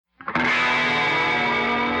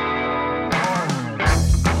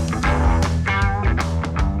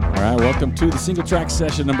Welcome to the Singletrack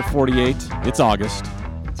Session number 48. It's August.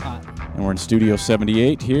 It's hot. And we're in Studio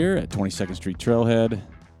 78 here at 22nd Street Trailhead.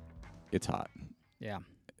 It's hot. Yeah.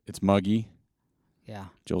 It's muggy. Yeah.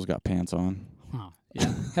 Joel's got pants on. Huh.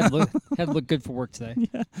 Yeah. had to look good for work today.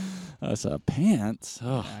 Yeah. Pants.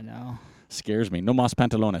 Oh, I know. scares me. No mas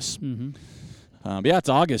pantalones. Mm-hmm. But yeah, it's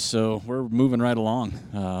August, so we're moving right along.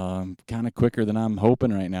 Kind of quicker than I'm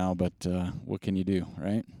hoping right now, but what can you do,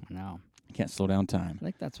 right? I know. Can't slow down time. I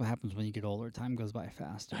think that's what happens when you get older. Time goes by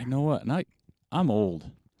faster. I know what, and I'm old.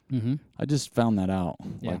 Mm-hmm. I just found that out,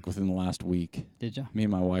 Yeah. like within the last week. Did you? Me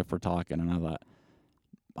and my wife were talking, and I thought,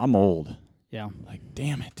 I'm old. Yeah. Like,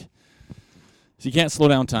 damn it. So you can't slow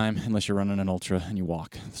down time unless you're running an ultra and you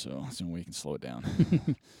walk. So that's the only way you can slow it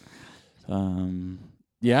down.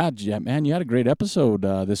 Yeah, man, you had a great episode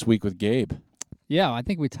this week with Gabe. Yeah, I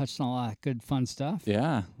think we touched on a lot of good, fun stuff.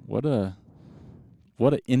 Yeah, what a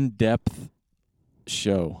in-depth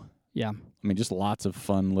show. Yeah. I mean, just lots of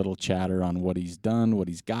fun little chatter on what he's done, what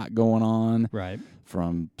he's got going on. Right.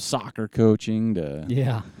 From soccer coaching to,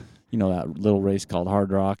 that little race called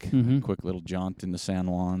Hard Rock. Mm-hmm. Quick little jaunt in the San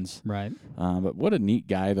Juans. Right. But what a neat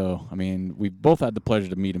guy, though. I mean, we've both had the pleasure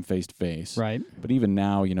to meet him face to face. Right. But even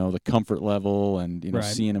now, the comfort level and, Right.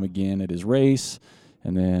 seeing him again at his race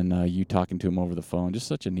and then you talking to him over the phone, just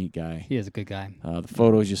such a neat guy. He is a good guy. The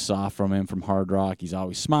photos you saw from him from Hard Rock, he's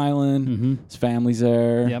always smiling. Mm-hmm. His family's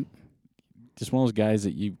there. Yep. Just one of those guys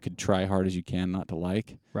that you could try hard as you can not to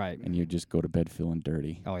like. Right. And you just go to bed feeling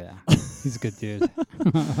dirty. Oh, yeah. He's a good dude.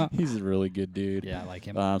 He's a really good dude. Yeah, I like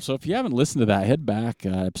him. So if you haven't listened to that, head back.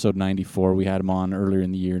 Episode 94. We had him on earlier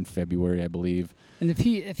in the year in February, I believe. And if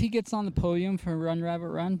he gets on the podium for Run Rabbit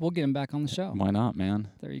Run, we'll get him back on the show. Why not, man?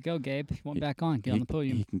 There you go, Gabe. He went back on. Get on the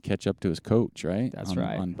podium. He can catch up to his coach, right? That's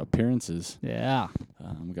right. On appearances. Yeah.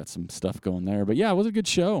 We got some stuff going there. But, yeah, it was a good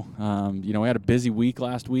show. We had a busy week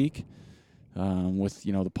last week with,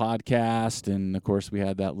 the podcast. And, of course, we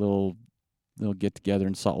had that little get-together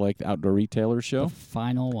in Salt Lake, the Outdoor Retailer Show. The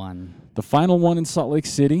final one. The final one in Salt Lake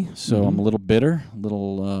City. So Mm-hmm. I'm a little bitter.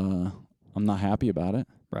 I'm not happy about it.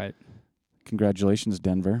 Right. Congratulations,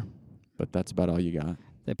 Denver. But that's about all you got.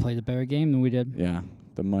 They played a better game than we did. Yeah,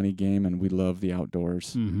 the money game, and we love the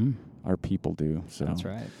outdoors. Mm-hmm. Our people do. So That's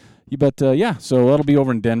right. But so that'll be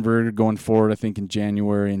over in Denver going forward, I think, in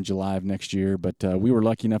January and July of next year. But we were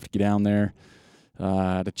lucky enough to get down there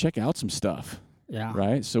to check out some stuff. Yeah.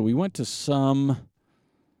 Right? So we went to some,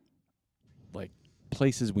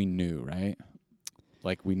 places we knew, right?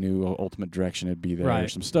 Like we knew Ultimate Direction would be there. Right.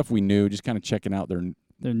 Some stuff we knew, just kind of checking out their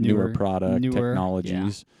newer product,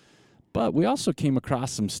 technologies. Yeah. But we also came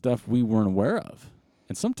across some stuff we weren't aware of.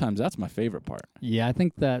 And sometimes that's my favorite part. Yeah, I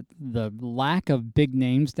think that the lack of big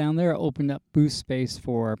names down there opened up booth space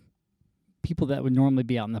for people that would normally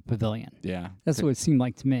be out in the pavilion. Yeah. That's what it seemed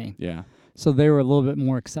like to me. Yeah. So they were a little bit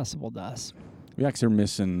more accessible to us. We actually were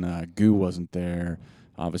missing Goo wasn't there.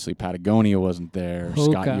 Obviously, Patagonia wasn't there.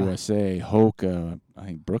 Hoka. Scott USA, Hoka. I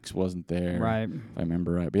think Brooks wasn't there. Right. If I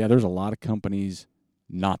remember right. But yeah, there's a lot of companies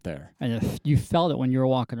not there. And if you felt it when you were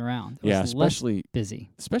walking around. It was especially less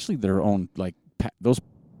busy. Especially their own, those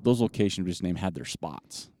locations we just named had their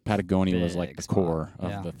spots. Patagonia was like the core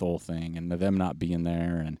of the whole thing, and them not being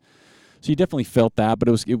there. And so you definitely felt that, but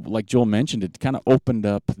it like Joel mentioned, it kind of opened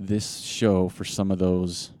up this show for some of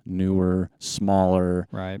those newer, smaller,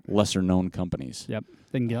 lesser-known companies. Yep.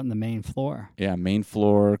 They can get on the main floor. Yeah, main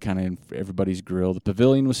floor, kind of everybody's grill. The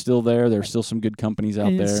pavilion was still there. There were still some good companies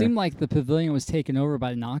out there. It seemed like the pavilion was taken over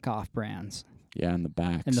by knockoff brands. Yeah, in the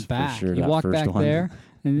back. In the back. For sure, you walk back one. there,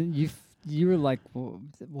 and you were like, well,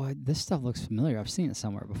 this stuff looks familiar. I've seen it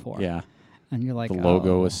somewhere before. Yeah. And you're like, the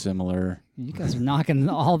logo was similar. You guys are knocking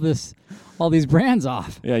all these brands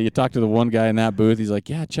off. Yeah, you talk to the one guy in that booth. He's like,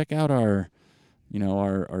 yeah, check out our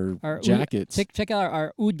jackets. Check out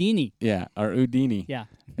our Udini. Yeah, our Udini. Yeah.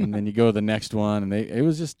 And then you go to the next one, and it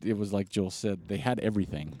was like Joel said, they had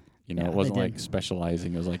everything. It wasn't like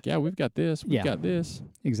specializing. It was like, yeah, we've got this, we've got this.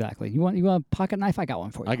 Exactly. You want a pocket knife? I got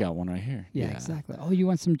one for you. I got one right here. Yeah, exactly. Oh, you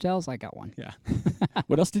want some gels? I got one. Yeah.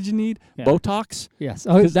 What else did you need? Yeah. Botox? Yes.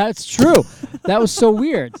 Oh, that's true. That was so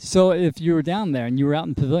weird. So if you were down there and you were out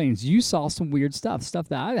in pavilions, you saw some weird stuff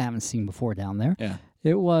that I haven't seen before down there. Yeah.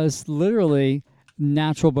 It was literally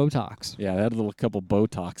natural Botox. Yeah, they had a couple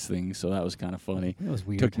Botox things, so that was kind of funny. It was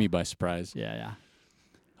weird. Took me by surprise. Yeah.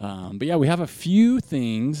 But yeah, we have a few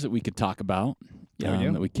things that we could talk about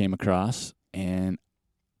that we came across, and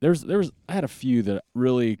I had a few that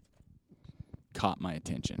really caught my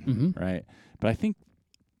attention, right? But I think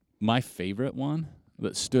my favorite one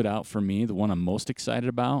that stood out for me, the one I'm most excited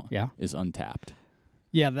about, is Untapped.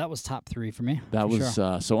 Yeah, that was top 3 for me. That was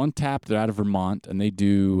sure. So Untapped. They're out of Vermont, and they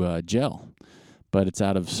do gel, but it's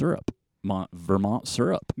out of syrup, Vermont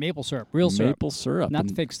syrup, maple syrup, real syrup, maple syrup, not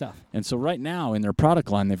the fake stuff. And so right now in their product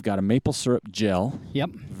line, they've got a maple syrup gel. Yep.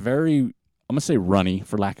 Very, I'm gonna say runny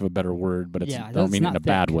for lack of a better word, but I don't mean it in a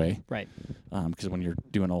bad way. Right. Because when you're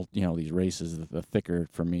doing all these races, the thicker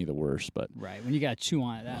for me the worse. But right, when you got to chew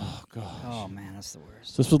on it. Oh gosh. Oh man, that's the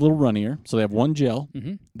worst. So this was a little runnier. So they have one gel.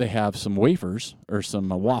 Mm-hmm. They have some wafers or some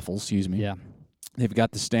waffles. Excuse me. Yeah. They've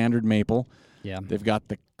got the standard maple. Yeah. They've got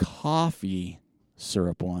the coffee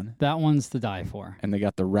syrup one. That one's to die for. And they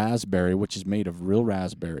got the raspberry, which is made of real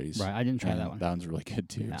raspberries. Right, I didn't try that one. That one's really good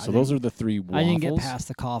too. Yeah, so those are the 3 waffles. I didn't get past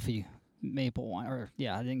the coffee maple one,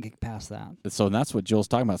 I didn't get past that. So that's what Joel's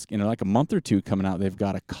talking about. Like a month or 2 coming out, they've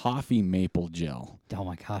got a coffee maple gel. Oh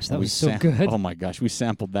my gosh, that was so good. Oh my gosh, we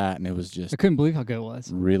sampled that and it was just I couldn't believe how good it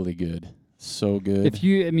was. Really good. So good. If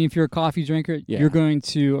you're a coffee drinker, you're going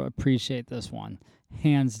to appreciate this one,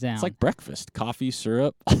 hands down. It's like breakfast, coffee,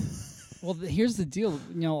 syrup. Well, here's the deal.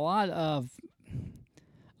 A lot of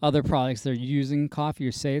other products, they're using coffee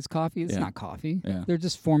or say it's coffee. It's not coffee. Yeah. They're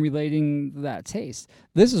just formulating that taste.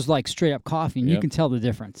 This is like straight up coffee, and you can tell the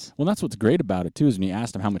difference. Well, that's what's great about it, too, is when you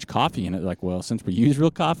ask them how much coffee in it, they're like, well, since we use real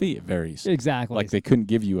coffee, it varies. Exactly. Like they couldn't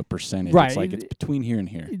give you a percentage. Right. It's like it's between here and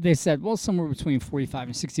here. They said, well, somewhere between 45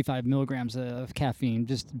 and 65 milligrams of caffeine,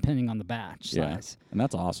 just depending on the batch size. And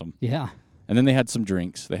that's awesome. Yeah. And then they had some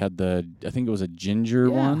drinks. They had I think it was a ginger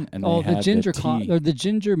one. And they had the ginger tea. Or the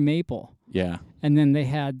ginger maple. Yeah. And then they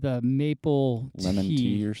had the maple lemon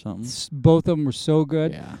tea or something. Both of them were so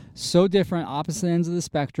good. Yeah. So different, opposite ends of the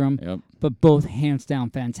spectrum. Yep. But both hands down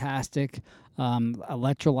fantastic.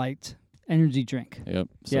 Electrolyte energy drink. Yep.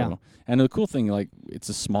 So, and the cool thing, like, it's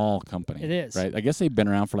a small company. It is. Right? I guess they've been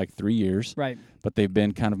around for like 3 years. Right. But they've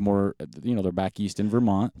been kind of more, they're back east in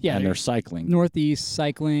Vermont. Yeah. And they're cycling. Northeast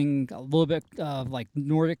cycling, a little bit of like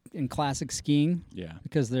Nordic and classic skiing. Yeah.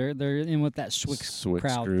 Because they're in with that Swix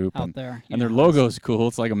crowd group out there. And their logo's cool.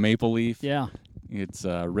 It's like a maple leaf. Yeah. It's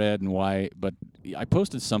red and white. But I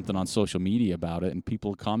posted something on social media about it, and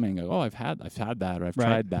people commenting, oh, I've had that, or I've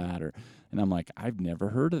tried that, and I'm like, I've never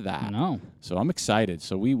heard of that. No. So I'm excited.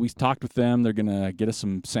 So we talked with them. They're going to get us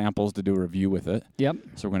some samples to do a review with it. Yep.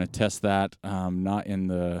 So we're going to test that, not in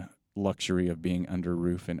the luxury of being under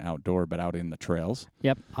roof and outdoor, but out in the trails.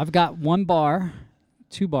 Yep. I've got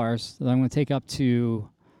 2 bars that I'm going to take up to,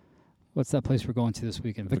 what's that place we're going to this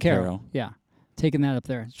weekend? Vaquero. Yeah. Taking that up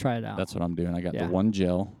there to try it out. That's what I'm doing. I got the one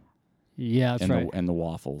gel. Yeah, that's right. And the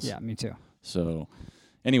waffles. Yeah, me too. So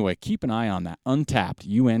anyway, keep an eye on that. Untapped,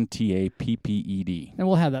 UNTAPPED. And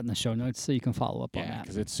we'll have that in the show notes so you can follow up on that. Yeah,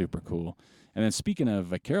 because it's super cool. And then speaking of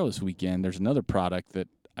Vaquero this weekend, there's another product that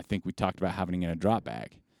I think we talked about having in a drop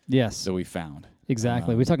bag. Yes. That we found.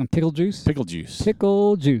 Exactly. We're talking pickle juice? Pickle juice.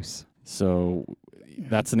 Pickle juice. So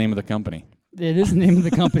that's the name of the company. It is the name of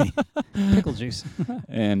the company. Pickle juice.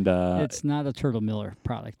 And it's not a Turtle Miller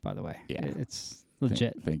product, by the way. Yeah. It's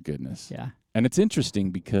legit. Thank goodness. Yeah. And it's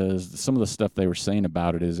interesting because some of the stuff they were saying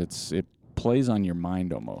about it is it plays on your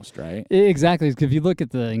mind almost, right? Exactly. Because if you look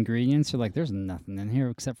at the ingredients, you're like, there's nothing in here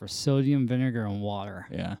except for sodium, vinegar, and water.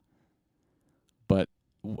 Yeah. But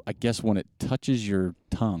I guess when it touches your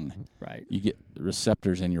tongue, right, you get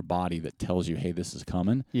receptors in your body that tells you, hey, this is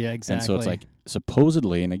coming. Yeah, exactly. And so it's like,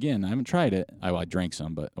 supposedly, and again, I haven't tried it. I drank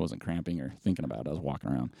some, but I wasn't cramping or thinking about it. I was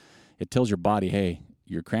walking around. It tells your body, hey,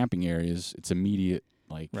 your cramping areas, it's immediate,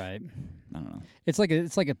 like, right. I don't know. It's like a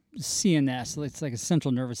CNS. It's like a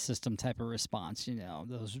central nervous system type of response.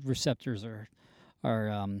 Those receptors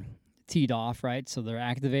are teed off, right? So they're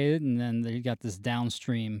activated, and then they got this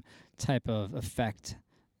downstream type of effect.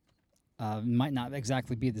 Might not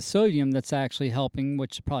exactly be the sodium that's actually helping,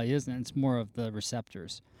 which it probably isn't. It's more of the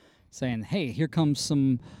receptors saying, hey, here comes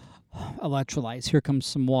some electrolytes, here comes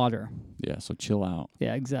some water. Yeah, so chill out.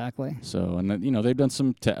 Yeah, exactly. So, and then, they've done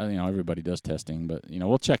some, everybody does testing, but,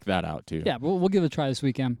 we'll check that out too. Yeah, we'll give it a try this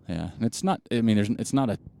weekend. Yeah, and it's not, it's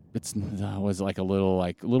was like a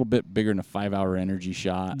little bit bigger than a 5-hour energy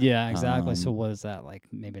shot. Yeah, exactly. So what is that, like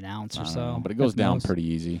maybe an ounce or so? But it goes down pretty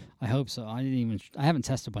easy. I hope so. I haven't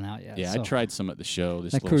tested one out yet. Yeah, so. I tried some at the show.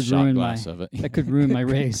 This that little shot glass of it. That could ruin my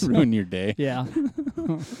race. Ruin your day. Yeah.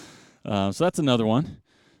 So that's another one.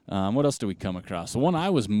 What else did we come across? The one I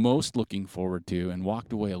was most looking forward to and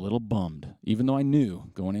walked away a little bummed, even though I knew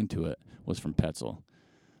going into it, was from Petzl.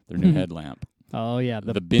 Their new headlamp. Oh, yeah.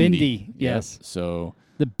 The Bindi. Yes. Yep. So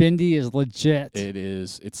the Bindi is legit. It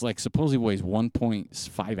is. It's like supposedly weighs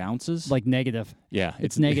 1.5 ounces. Like negative. Yeah.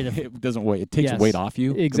 It's negative. It doesn't weigh. It takes weight off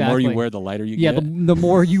you. Exactly. The more you wear, the lighter you get. Yeah, the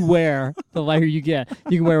more you wear, the lighter you get.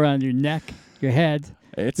 You can wear it around your neck, your head,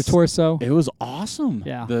 the torso. It was awesome.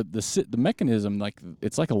 Yeah. The mechanism, like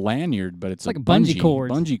it's like a lanyard, but it's like a bungee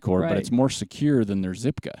cord. Right. But it's more secure than their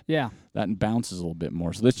Zipka. Yeah. That bounces a little bit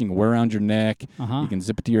more. So this you can wear around your neck. You can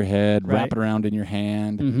zip it to your head, wrap it around in your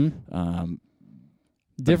hand. Mm-hmm.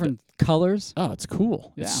 Different colors. Oh, it's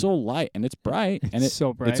cool. Yeah. It's so light and it's bright. And it's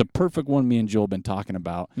so bright. It's a perfect one me and Joel have been talking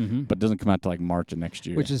about, but it doesn't come out till like March of next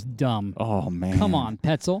year. Which is dumb. Oh, man. Come on,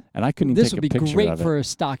 Petzl. And I couldn't even take a picture of it. This would be great for a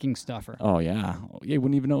stocking stuffer. Oh, yeah. You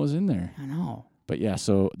wouldn't even know it was in there. I know. But yeah,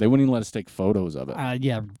 so they wouldn't even let us take photos of it.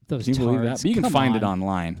 Yeah, those Can you believe that? tards. But you can Come find on. it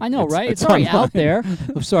online. I know, right? It's already online. out there.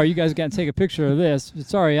 I'm sorry, you guys got to take a picture of this.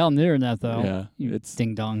 It's already out on the internet, though. Yeah, you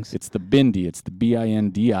ding-dongs. It's the Bindi. It's the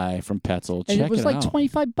Bindi from Petzl. And Check it was like out.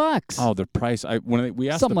 $25. Oh, the price. When we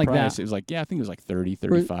asked Something the like price, that. it was like, I think it was like 30,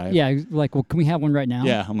 35. Yeah, like, well, can we have one right now?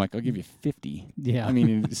 Yeah, I'm like, I'll give you 50. Yeah. I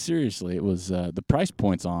mean, seriously, it was the price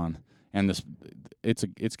point's on, and it's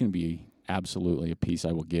going to be absolutely a piece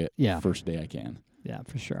I will get first day I can. Yeah,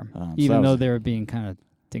 for sure. Even though they were being kind of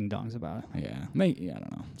ding-dongs about it. Yeah, I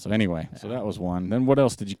don't know. So anyway, so that was one. Then what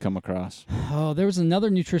else did you come across? Oh, there was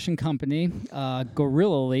another nutrition company,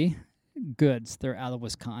 Gorilla Goods. They're out of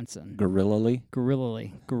Wisconsin. Gorilla, something,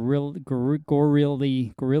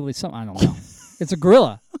 I don't know. It's a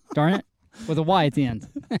gorilla, darn it, with a Y at the end.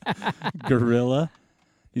 Gorilla.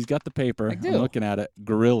 He's got the paper. I'm looking at it.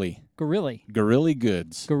 Gorilla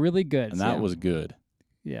Goods. Gorilla Goods. And that was good.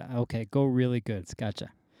 Yeah, okay. Go really good. Gotcha.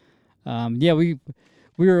 Yeah, we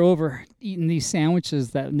were over eating these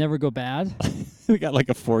sandwiches that never go bad. They got like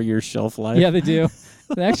a 4-year shelf life. Yeah, they do.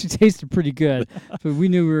 They actually tasted pretty good, but we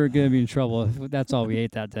knew we were going to be in trouble. That's all we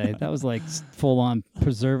ate that day. That was like full-on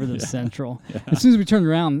preservative central. Yeah. As soon as we turned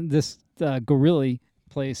around, this Gorilla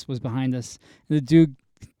place was behind us, and the dude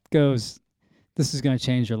goes, "This is going to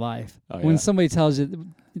change your life." When somebody tells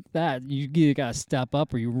you that, you either got to step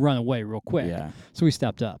up or you run away real quick. Yeah. So we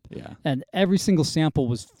stepped up. Yeah. And every single sample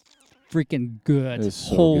was freaking good. It was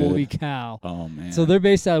so Holy good. cow. Oh, man. So they're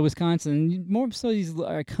based out of Wisconsin. More so these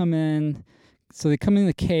come in. So they come in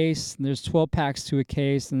the case. And there's 12 packs to a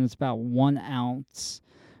case, and it's about 1 ounce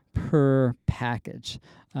per package.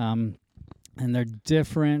 And they're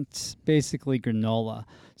different, basically granola.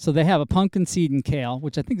 So they have a pumpkin seed and kale,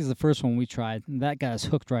 which I think is the first one we tried, and that got us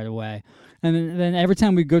hooked right away. And then every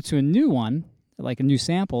time we go to a new one, like a new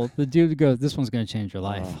sample, the dude goes, "This one's going to change your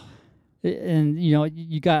life." And,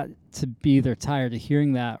 you got to be either tired of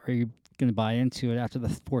hearing that or you're going to buy into it after the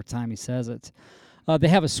 4th time he says it. They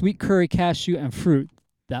have a sweet curry, cashew, and fruit.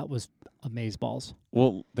 That was amazeballs.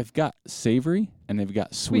 Well, they've got savory and they've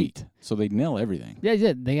got sweet. So they nail everything.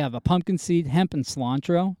 Yeah. They have a pumpkin seed, hemp, and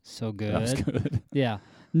cilantro. So good. That was good. Yeah.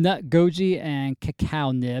 Nut goji and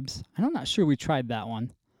cacao nibs. I'm not sure we tried that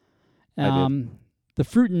one. I did. The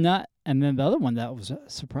fruit and nut, and then the other one that was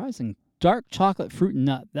surprising, dark chocolate fruit and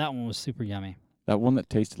nut. That one was super yummy. That one that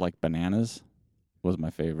tasted like bananas was my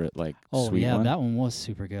favorite, sweet one. Oh, yeah, that one was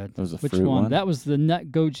super good. That was the Which fruit one? That was the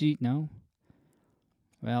nut goji. No.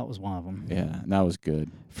 Well, it was one of them. Yeah, that was good.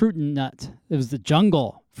 Fruit and nut. It was the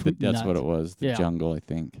jungle fruit and nut. That's what it was, the jungle, I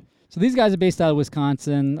think. So these guys are based out of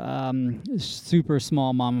Wisconsin, super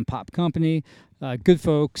small mom and pop company, good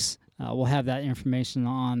folks. We'll have that information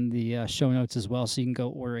on the show notes as well, so you can go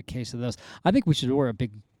order a case of those. I think we should order a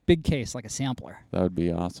big case, like a sampler. That would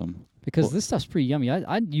be awesome. Because this stuff's pretty yummy.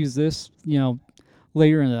 I'd use this,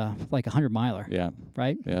 later in a 100-miler. Yeah.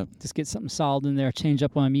 Right? Yeah. Just get something solid in there, change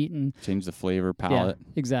up what I'm eating. Change the flavor palette.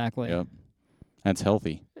 Yeah, exactly. Yep. That's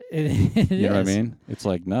healthy. It you know is. what I mean? It's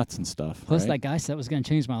like nuts and stuff. Plus, right? that guy said it was going to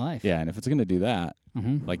change my life. Yeah, and if it's going to do that,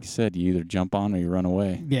 like you said, you either jump on or you run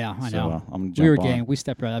away. Yeah, I know. I'm going to jump on. We were game. We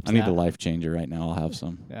stepped right up to I need that. a life changer right now. I'll have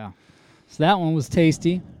some. Yeah. So that one was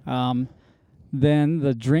tasty. Then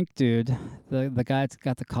the drink dude, the guy that's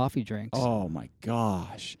got the coffee drinks. Oh, my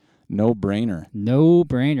gosh. No brainer. No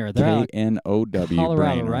brainer. They're K-N-O-W.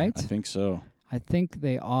 Colorado, brainer. right? I think so. I think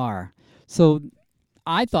they are. So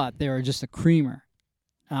I thought they were just a creamer.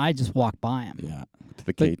 And I just walked by him. Yeah, to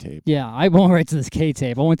the K-tape. Yeah, I went right to this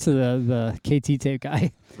K-tape. I went to the KT tape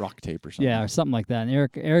guy. Rock tape or something. Yeah, or something like that. And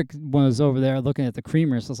Eric was over there looking at the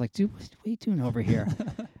creamers. So I was like, dude, what are you doing over here?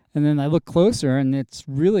 And then I look closer, and it's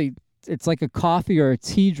like a coffee or a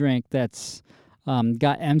tea drink that's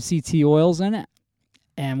got MCT oils in it.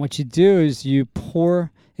 And what you do is you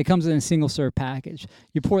pour, it comes in a single-serve package.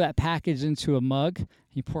 You pour that package into a mug,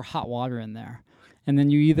 you pour hot water in there. And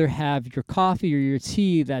then you either have your coffee or your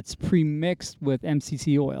tea that's pre-mixed with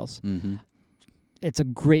MCT oils. Mm-hmm. It's a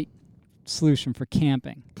great solution for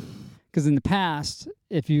camping. Because in the past,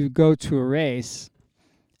 if you go to a race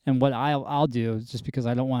And what I'll do, just because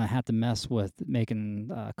I don't want to have to mess with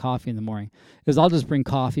making coffee in the morning, is I'll just bring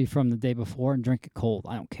coffee from the day before and drink it cold.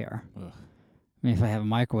 I don't care. Ugh. I mean, if I have a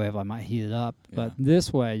microwave, I might heat it up. Yeah. But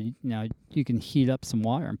this way, you can heat up some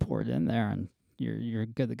water and pour it in there, and you're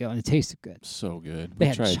good to go. And it tasted good. So good. They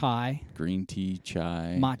had chai, green tea,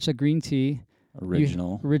 chai, matcha green tea,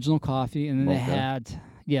 original coffee, and then mocha.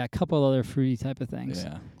 They had a couple other fruity type of things.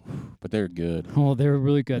 Yeah, but they're good. Oh, they were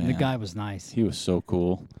really good. Yeah. And the guy was nice. He was so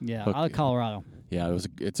cool. Yeah, out of Colorado. Yeah,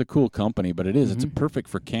 it's a cool company, but it is. It's perfect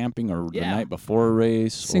for camping or the night before a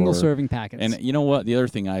race. Single serving packets. And you know what? The other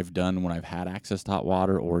thing I've done when I've had access to hot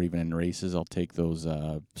water or even in races, I'll take those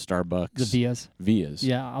Starbucks. The Vias.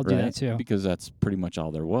 Yeah, I'll do that too. Because that's pretty much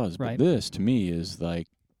all there was. Right. But this, to me, is like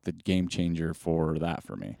the game changer for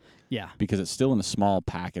me. Yeah. Because it's still in a small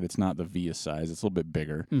packet. It's not the Via size. It's a little bit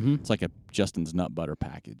bigger. Mm-hmm. It's like a Justin's Nut Butter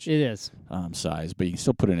package. It is. Size, but you can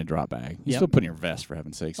still put it in a drop bag. You still put it in your vest, for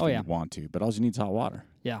heaven's sakes, if you want to. But all you need is hot water.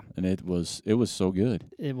 Yeah. And it was so good.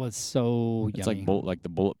 It was so It's yummy. like the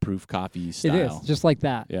bulletproof coffee style. It is, just like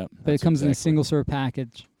that. Yeah. But it comes in a single serve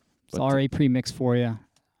package. It's already pre-mixed for you.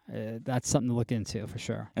 That's something to look into for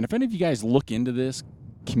sure. And if any of you guys look into this,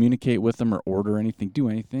 communicate with them or order anything, do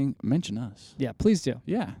anything, mention us. Yeah, please do.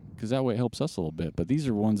 Yeah, because that way it helps us a little bit. But these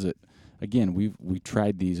are ones that, again, we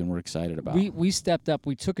tried these and we're excited about. We stepped up.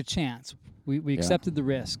 We took a chance. We accepted the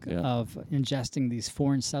risk of ingesting these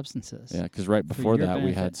foreign substances. Yeah, because right before that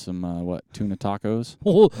we had some tuna tacos.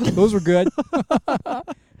 Oh, those were good.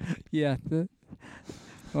 Yeah.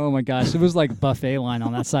 Oh my gosh, it was like a buffet line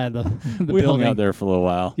on that side of the we building. hung out there for a little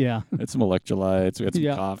while. Yeah. Had some electrolytes. We had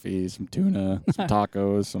some coffee, some tuna, some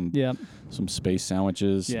tacos, some space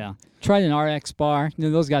sandwiches. Yeah. Tried an RX bar.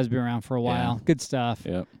 Those guys have been around for a while. Yeah. Good stuff.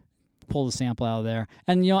 Yep. Pulled a sample out of there.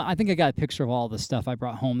 And I think I got a picture of all the stuff I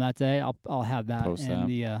brought home that day. I'll have that in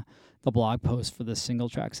the blog post for this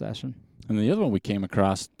Singletrack session. And the other one we came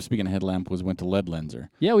across, speaking of headlamp, went to Lead Lenser.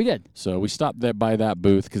 Yeah, we did. So we stopped by that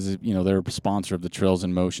booth because they're a sponsor of the Trails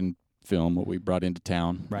in Motion film, what we brought into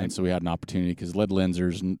town. Right. And so we had an opportunity because Lead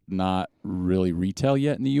Lenser's not really retail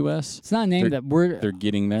yet in the U.S. It's not a name that they're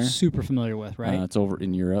getting there. Super familiar with, right? It's over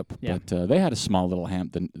in Europe. Yeah. But they had a small little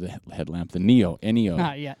the headlamp, the Neo, N-E-O.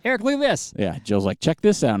 Yeah. Eric, look at this. Yeah. Joe's like, check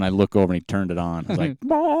this out. And I look over and he turned it on. I was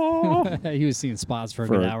like, he was seeing spots for a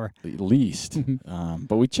good hour. At least.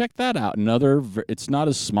 But we checked that out. It's not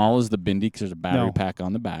as small as the Bindi because there's a battery pack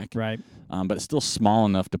on the back. Right. But it's still small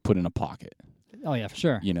enough to put in a pocket. Oh, yeah, for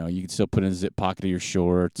sure. You can still put in a zip pocket of your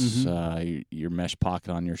shorts, your mesh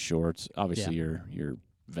pocket on your shorts, obviously your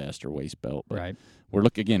vest or waist belt. But right. We're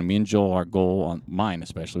again, me and Joel, our goal on mine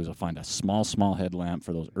especially was to find a small headlamp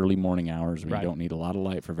for those early morning hours where you don't need a lot of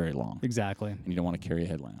light for very long. Exactly. And you don't want to carry a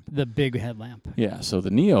headlamp. The big headlamp. Yeah, so the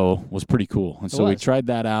Neo was pretty cool. And so we tried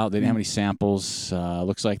that out. They didn't have any samples.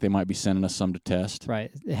 Looks like they might be sending us some to test. Right.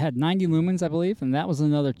 It had 90 lumens, I believe, and that was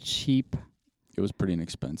another cheap. It was pretty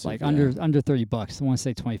inexpensive. Like under $30. I want to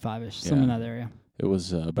say 25-ish, something in that area. It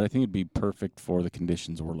was, but I think it'd be perfect for the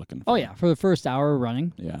conditions we're looking for. Oh, yeah, for the first hour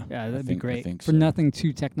running. Yeah. Yeah, that'd be great. I think for nothing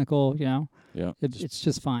too technical, Yeah. It's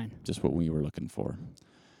just fine. Just what we were looking for.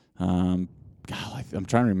 I'm trying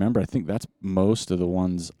to remember. I think that's most of the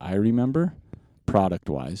ones I remember,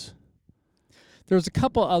 product-wise. There was a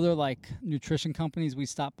couple other nutrition companies we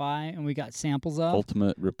stopped by and we got samples of.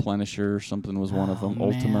 Ultimate Replenisher or something was one of them.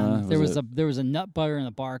 Man. Ultima. There was a nut butter and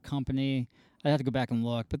a bar company. I'd have to go back and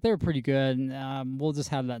look, but they were pretty good. And, we'll just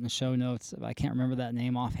have that in the show notes. I can't remember that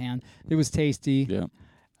name offhand. It was tasty.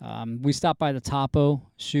 Yeah. We stopped by the Topo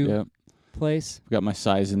shoe place. We got my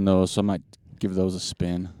size in those, so I might give those a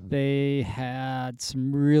spin. They had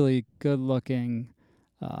some really good-looking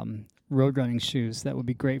road running shoes that would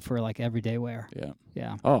be great for everyday wear. Yeah.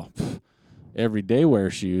 Yeah. Oh, everyday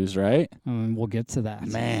wear shoes, right? We'll get to that.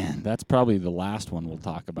 Man, that's probably the last one we'll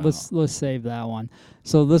talk about. Let's save that one.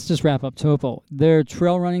 So let's just wrap up Topo. Their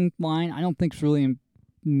trail running line, I don't think it's really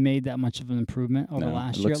made that much of an improvement over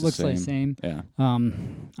last year. It looks like the same. Yeah. I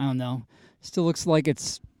don't know. Still looks like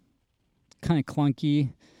it's kind of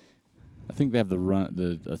clunky. I think they have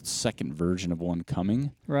the second version of one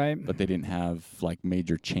coming, right? But they didn't have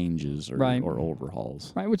major changes or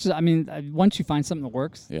overhauls, right? Which is, once you find something that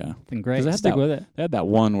works, then great. Stick with it. They had that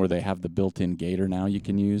one where they have the built-in gaiter now you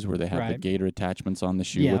can use, where they have the gaiter attachments on the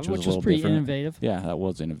shoe, which was a little pretty different. innovative. Yeah, that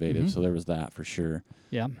was innovative. So there was that for sure.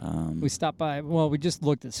 Yeah. We stopped by. Well, we just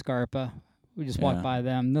looked at Scarpa. We just walked by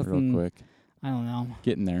them. Nothing. Real quick. I don't know.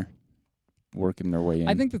 Getting there. Working their way in.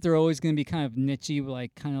 I think that they're always going to be kind of nichey,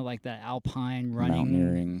 kind of like that alpine running,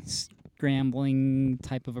 mountaineering, scrambling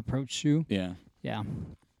type of approach shoe. Yeah. Yeah.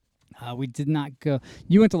 We did not go.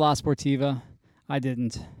 You went to La Sportiva. I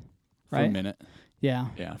didn't. For right? a minute. Yeah.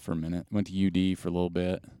 Yeah, for a minute. Went to UD for a little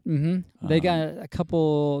bit. Mm-hmm. They got a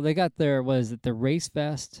couple. They got their the race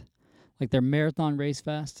vest, like their marathon race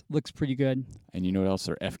vest. Looks pretty good. And you know what else?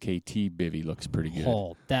 Their FKT bivvy looks pretty good.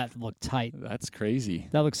 Oh, that looked tight. That's crazy.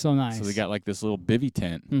 That looks so nice. So they got like this little bivvy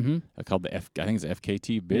tent called I think it's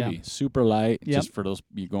FKT bivvy. Yeah. Super light, just for those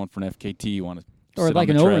you're going for an FKT. You want to or sit like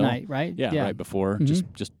on an the trail. overnight, right? Yeah, right before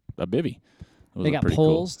just a bivvy. Those they got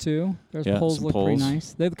poles too. Those poles look pretty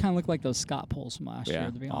nice. They kind of look like those Scott poles from last year,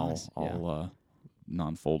 to be honest. All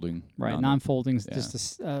non-folding. Right, non-folding is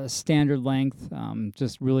just a standard length,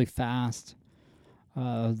 just really fast.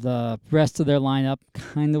 The rest of their lineup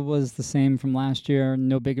kind of was the same from last year.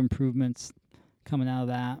 No big improvements coming out of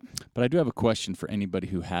that. But I do have a question for anybody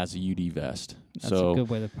who has a UD vest. That's a good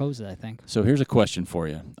way to pose it, I think. So here's a question for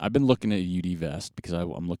you. I've been looking at a UD vest because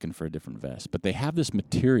I'm looking for a different vest. But they have this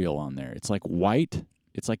material on there. It's like white.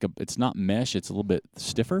 It's not mesh. It's a little bit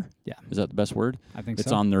stiffer. Yeah. Is that the best word? I think it's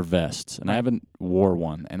so. on their vests. And I haven't wore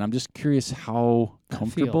one. And I'm just curious how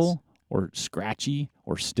comfortable or scratchy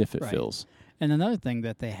or stiff it feels. And another thing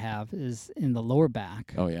that they have is in the lower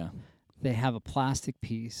back. Oh, yeah. They have a plastic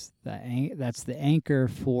piece that's the anchor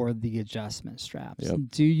for the adjustment straps. Yep.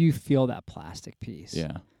 Do you feel that plastic piece?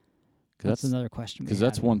 Yeah. That's another question. Because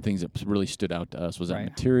that's one thing that really stood out to us was that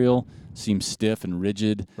material seems stiff and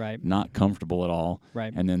rigid, not comfortable at all.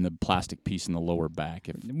 Right. And then the plastic piece in the lower back.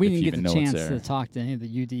 We didn't get the chance to talk to any of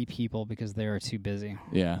the UD people because they were too busy.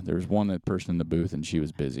 Yeah, there was one person in the booth and she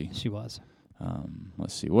was busy. She was.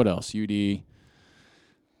 Let's see. What else? UD.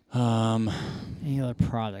 Any other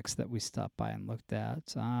products that we stopped by and looked at?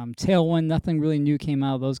 Tailwind, nothing really new came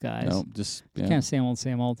out of those guys. No, just kind of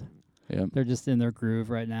same old. Yep. They're just in their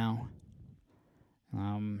groove right now.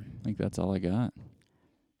 I think that's all I got.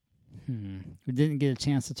 We didn't get a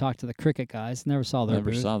chance to talk to the Cricket guys. Never saw their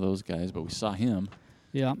booth. Saw those guys, but we saw him.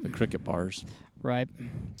 Yeah. The Cricket bars. Right.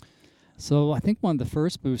 So I think one of the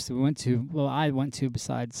first booths that we went to, I went to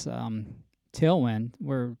besides Tailwind,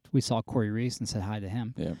 where we saw Corey Reese and said hi to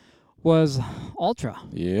him, was Ultra.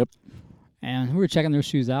 Yep. And we were checking their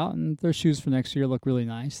shoes out, and their shoes for next year look really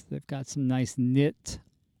nice. They've got some nice knit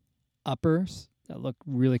uppers that look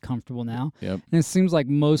really comfortable now. Yep. And it seems like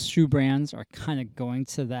most shoe brands are kind of going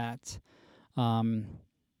to that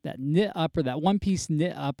knit upper, that one-piece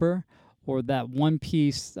knit upper, or that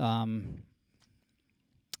one-piece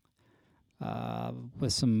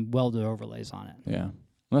with some welded overlays on it. Yeah.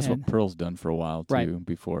 Well, that's what Pearl's done for a while, too,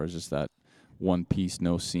 before. It's just that one-piece,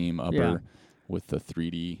 no-seam upper with the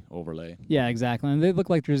 3D overlay. Yeah, exactly. And they look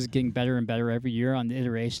like they're just getting better and better every year on the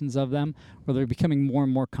iterations of them, where they're becoming more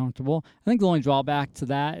and more comfortable. I think the only drawback to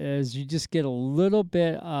that is you just get a little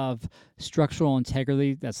bit of structural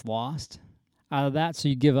integrity that's lost out of that, so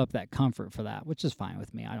you give up that comfort for that, which is fine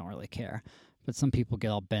with me. I don't really care. But some people get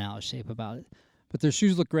all bent out of shape about it. But their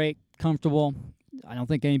shoes look great, comfortable. I don't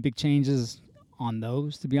think any big changes on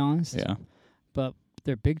those, to be honest. Yeah. But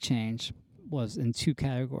their big change was in two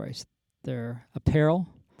categories: their apparel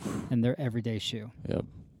and their everyday shoe. Yep.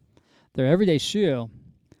 Their everyday shoe,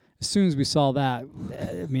 as soon as we saw that,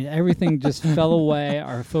 I mean, everything just fell away.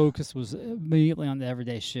 Our focus was immediately on the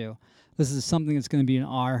everyday shoe. This is something that's going to be in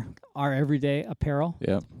our everyday apparel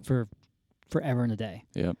for forever and a day.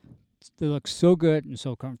 Yep. They look so good and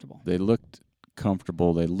so comfortable. They looked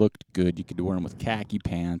comfortable. They looked good. You could wear them with khaki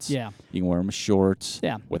pants. Yeah. You can wear them with shorts.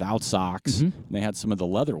 Yeah. Without socks. And they had some of the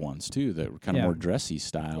leather ones too that were kind of more dressy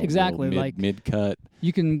style. Exactly. Like mid cut.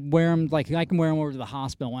 You can wear them like I can wear them over to the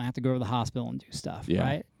hospital when I have to go to the hospital and do stuff. Yeah.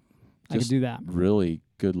 Right. I could do that. Really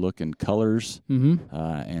good looking colors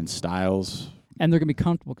and styles. And they're gonna be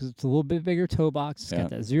comfortable because it's a little bit bigger toe box. It's got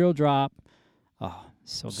that zero drop. Oh.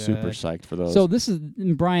 So good. Super psyched for those. So this is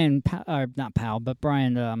Brian, not Powell, but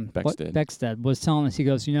Brian Beckstead was telling us, he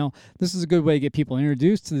goes, this is a good way to get people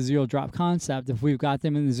introduced to the zero drop concept. If we've got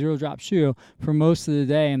them in the zero drop shoe for most of the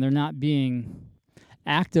day and they're not being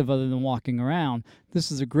active other than walking around,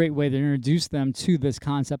 this is a great way to introduce them to this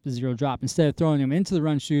concept of zero drop instead of throwing them into the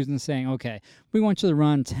run shoes and saying, okay, we want you to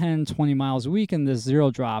run 10, 20 miles a week in this zero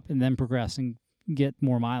drop and then progress and get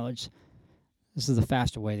more mileage. This is a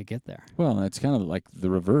faster way to get there. Well, it's kind of like the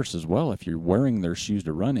reverse as well. If you're wearing their shoes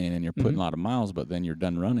to run in and you're putting a lot of miles, but then you're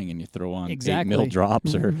done running and you throw on 8 mil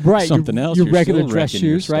drops or something else. Your regular dress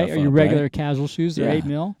shoes, right? Or your regular casual shoes, they're 8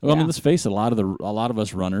 mil. Well, I mean, let's face it, a lot of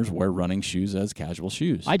us runners wear running shoes as casual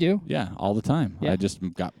shoes. I do. Yeah, all the time. Yeah. I just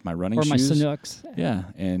got my running shoes. Or my Sanooks. Yeah,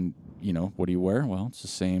 and what do you wear? Well, it's the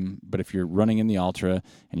same. But if you're running in the Ultra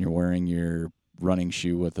and you're wearing your running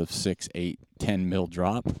shoe with a 6, 8, 10 mil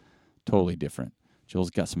drop, totally different. Joel's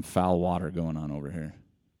got some foul water going on over here.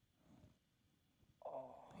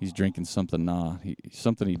 He's drinking something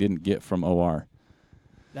something he didn't get from OR.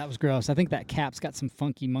 That was gross. I think that cap's got some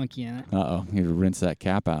funky monkey in it. You need to rinse that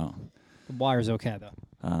cap out. The wire's okay though.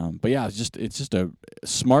 But yeah, it's just a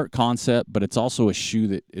smart concept, but it's also a shoe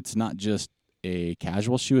that it's not just a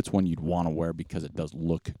casual shoe. It's one you'd want to wear because it does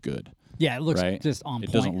look good. Yeah, it looks right? just on point.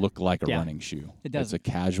 It doesn't look like a running shoe. It does. It's a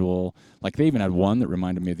casual. Like they even had one that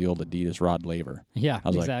reminded me of the old Adidas Rod Laver. Yeah, I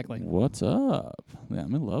was exactly. like, what's up? Yeah,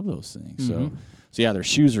 I love those things. So yeah, their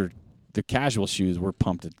shoes are the casual shoes. We're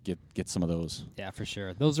pumped to get some of those. Yeah, for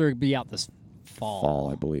sure. Those are be out this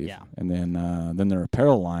fall, I believe. Yeah, and then their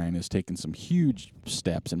apparel line is taking some huge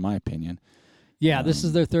steps, in my opinion. Yeah, this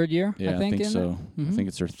is their third year. Yeah, I think so. I think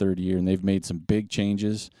it's their third year, and they've made some big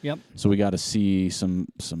changes. Yep. So we got to see some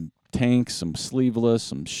tanks, some sleeveless,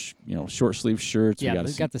 some short sleeve shirts. Yeah,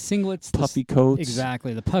 we got the singlets, puffy coats.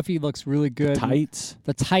 Exactly, the puffy looks really good.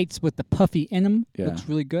 The tights with the puffy in them looks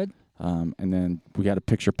really good. And then we got a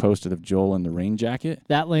picture posted of Joel in the rain jacket.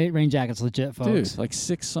 That rain jacket's legit, folks. Dude, it's like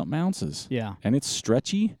 6-something ounces. Yeah. And it's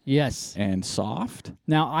stretchy. Yes. And soft.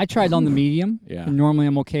 Now, I tried on the medium. Yeah. And normally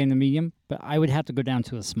I'm okay in the medium, but I would have to go down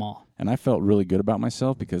to a small. And I felt really good about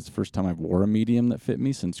myself because it's the first time I've wore a medium that fit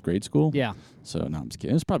me since grade school. Yeah. So, no, I'm just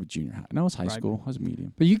kidding. It was probably junior high. No, it was high school. I was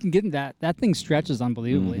medium. But you can get in that. That thing stretches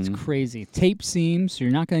unbelievably. It's crazy. Tape seams, so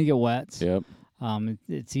you're not going to get wet. Yep.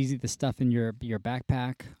 It's easy to stuff in your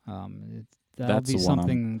backpack. That'll be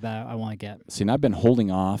something that I want to get. See, and I've been holding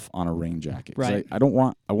off on a rain jacket. Right. I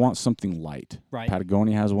want something light. Right.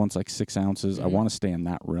 Patagonia has one that's like 6 ounces. I want to stay in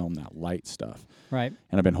that realm, that light stuff. Right.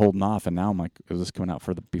 And I've been holding off, and now I'm like, is this coming out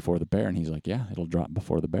before the bear? And he's like, yeah, it'll drop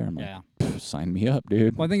before the bear. I'm like, sign me up,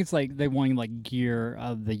 dude. Well, I think it's like they won like Gear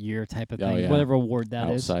of the Year type of thing, yeah. whatever award that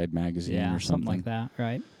is. Outside magazine or something like that,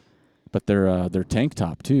 right? But their tank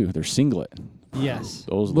top too, their singlet. Yes.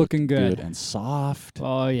 Those looking look good and soft.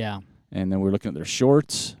 Oh yeah. And then we're looking at their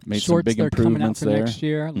shorts. Made Shorts, some big they're improvements coming out for there. next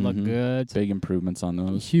year. Look good. Big improvements on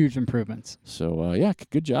those. Huge improvements. So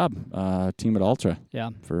good job, team at Ultra.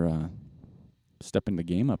 Yeah. For stepping the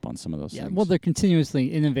game up on some of those things. Well, they're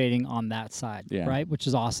continuously innovating on that side, right? Which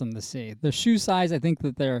is awesome to see. The shoe size, I think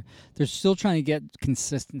that they're still trying to get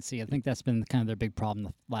consistency. I think that's been kind of their big problem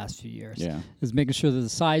the last few years. Yeah. Is making sure that the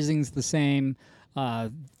sizing's the same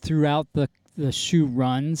throughout the shoe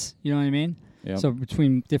runs. You know what I mean? Yep. So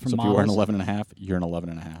between different models. So if you wear an 11.5, you're an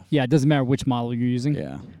 11.5. Yeah, it doesn't matter which model you're using.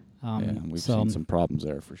 Yeah. We've seen some problems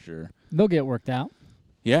there for sure. They'll get worked out.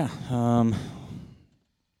 Yeah.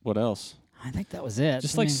 What else? I think that was it.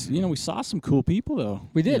 Just we saw some cool people, though.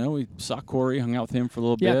 We did. We saw Corey, hung out with him for a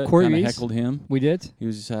little bit. Yeah, Corey kind of heckled him. We did. He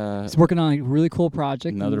was he's working on a really cool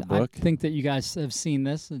project. Another book. I think that you guys have seen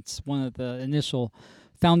this. It's one of the initial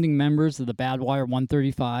founding members of the Badwire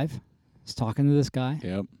 135. He's talking to this guy.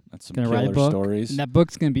 Yep. That's some killer write stories. And that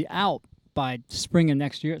book's going to be out by spring of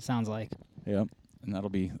next year, it sounds like. Yep.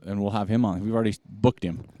 And we'll have him on. We've already booked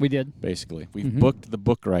him. We did. Basically. We've booked the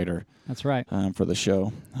book writer. That's right. For the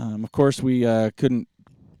show. Of course, we couldn't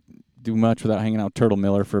do much without hanging out with Turtle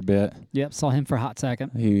Miller for a bit. Yep, saw him for a hot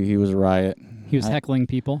second. He was a riot. He was heckling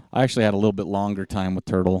people. I actually had a little bit longer time with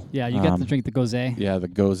Turtle. Yeah, you got to drink the Gose. Yeah, the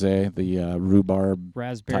Gose, the rhubarb,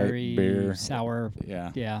 raspberry, beer, sour.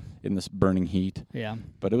 Yeah. In this burning heat. Yeah.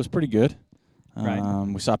 But it was pretty good. Right.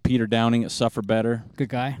 We saw Peter Downing at Suffer Better. Good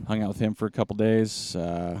guy. Hung out with him for a couple days.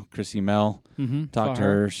 Chrissy Mel. Talked to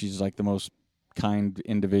her. She's like the most kind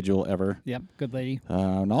individual ever. Yep, good lady.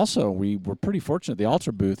 And also, we were pretty fortunate at the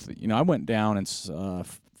Ultra booth. I went down and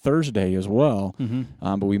Thursday as well,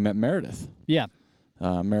 but we met Meredith. Yeah.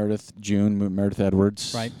 Meredith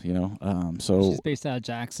Edwards. Right. So she's based out of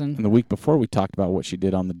Jackson. And the week before, we talked about what she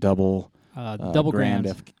did on the double Grand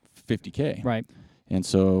F50K. Right. And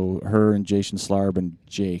so her and Jason Slarb and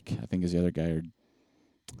Jake, I think is the other guy.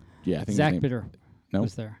 I think Zach Bitter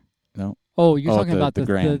was there. No. Oh, you're talking about the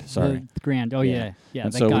Grand. Sorry, the Grand. Oh yeah.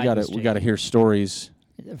 And so we got to hear stories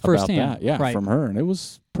firsthand. About that. Yeah, from her, and it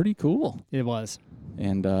was pretty cool. It was.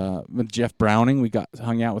 And with Jeff Browning, we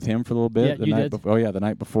hung out with him for a little bit. Yeah, the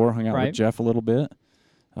night before, hung out with Jeff a little bit.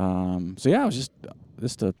 It was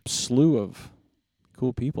just a slew of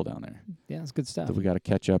cool people down there. Yeah, it's good stuff. That we got to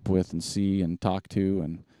catch up with and see and talk to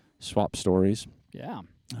and swap stories. Yeah.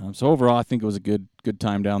 So overall, I think it was a good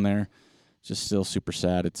time down there. Just still super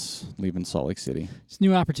sad it's leaving Salt Lake City. It's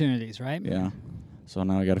new opportunities, right? Yeah. So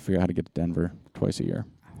now I got to figure out how to get to Denver twice a year.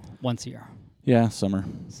 Once a year. Yeah, summer.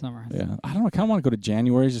 Yeah. I don't know. I kind of want to go to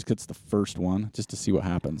January just because it's the first one, just to see what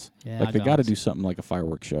happens. Yeah, they got to do something like a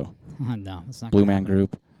fireworks show. No, it's not. Blue Man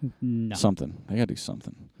Group. No. Something. They got to do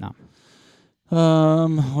something. No.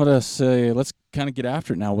 What else? Let's kind of get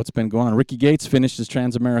after it now. What's been going on? Ricky Gates finished his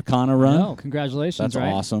Transamericana run. Oh, congratulations. That's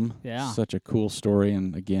awesome. Yeah. Such a cool story.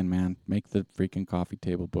 And again, man, make the freaking coffee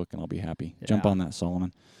table book and I'll be happy. Yeah. Jump on that,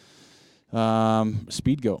 Solomon.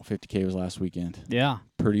 Speed Go 50K was last weekend. Yeah.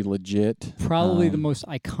 Pretty legit. Probably the most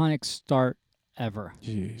iconic start ever.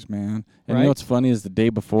 Jeez, man. And you know what's funny is the day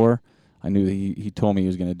before, I knew that he told me he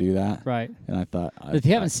was going to do that. Right. And I thought... If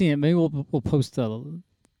you haven't seen it, maybe we'll post a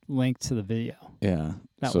link to the video. Yeah.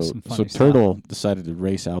 That was some funny stuff. Turtle decided to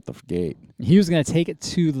race out the gate. He was going to take it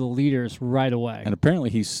to the leaders right away. And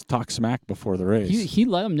apparently he talked smack before the race. He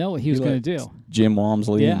let them know what he was going to do. Jim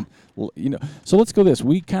Walmsley. Yeah. And, so let's go this.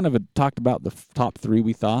 We kind of had talked about the top 3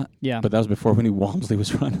 we thought. Yeah. But that was before we knew Walmsley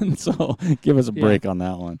was running. So give us a break on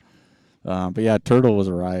that one. But yeah, Turtle was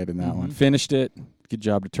a riot in that one. Finished it. Good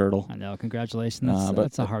job to Turtle. I know. Congratulations.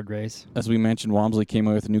 That's a hard race. As we mentioned, Walmsley came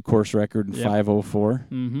away with a new course record in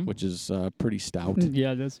 5:04, which is pretty stout.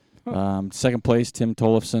 Yeah, it is. Second place, Tim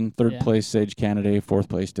Tollefson. Third place, Sage Canaday. Fourth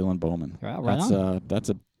place, Dylan Bowman. That's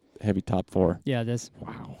a heavy top 4. Yeah, it is.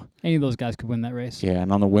 Wow. Any of those guys could win that race. Yeah,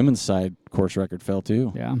 and on the women's side, course record fell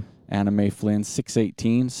too. Yeah. Anna Mae Flynn,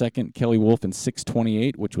 6:18. Second, Kelly Wolf in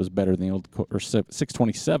 6:28, which was better than the old, or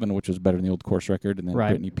 6:27, which was better than the old course record. And then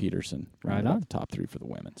Brittany Peterson, right on the top 3 for the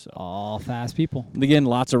women. So all fast people. And again,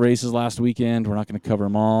 lots of races last weekend. We're not going to cover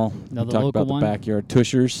them all. Another we talked about one. the backyard.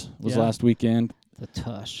 Tushers was last weekend. The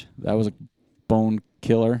Tush. That was a bone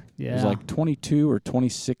killer. Yeah. It was like 22 or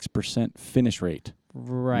 26% finish rate.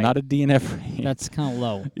 Right. Not a DNF rate. That's kind of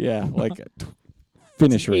low. Yeah, like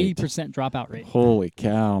finish rate. 80% dropout rate. Holy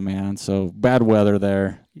cow, man. So bad weather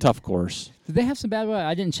there. Tough course. Did they have some bad weather?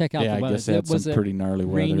 I didn't check out the weather. Yeah, I guess they had some pretty gnarly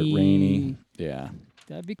weather. Rainy. Yeah.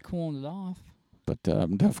 That'd be cooling it off. But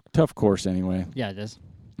tough course anyway. Yeah, it is.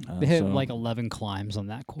 They had like 11 climbs on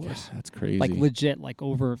that course. That's crazy. Like legit, like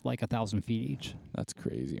over like 1,000 feet each. That's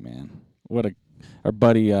crazy, man. Our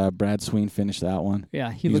buddy Brad Sween finished that one.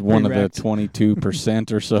 Yeah, he's one of the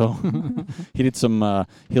 22% or so. He did some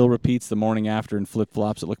hill repeats the morning after in flip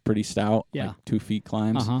flops. It looked pretty stout. Yeah, like 2 feet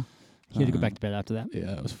climbs. He had to go back to bed after that.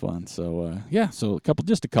 Yeah, it was fun. So so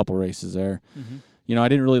just a couple races there. I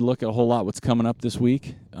didn't really look at a whole lot what's coming up this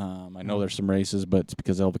week. I know there's some races, but it's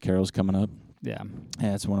because El Vaquero's coming up. Yeah,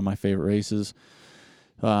 it's one of my favorite races.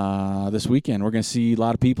 This weekend we're going to see a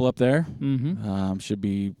lot of people up there. Should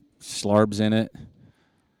be Slarbs in it.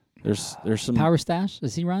 There's some Power Stash.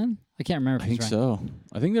 Is he running? I can't remember. I think so.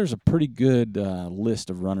 I think there's a pretty good list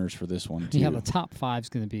of runners for this one too. Yeah, the top 5's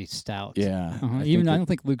going to be stout. Yeah, I don't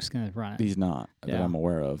think Luke's going to run it. He's not that I'm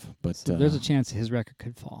aware of. But so there's a chance his record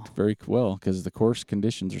could fall. Very well because the course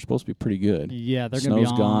conditions are supposed to be pretty good. Yeah, they're going to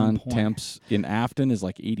be on gone. Point. Temps in Afton is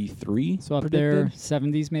like 83. So up predicted. there,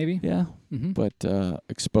 70s maybe. Yeah, but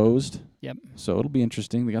exposed. Yep. So it'll be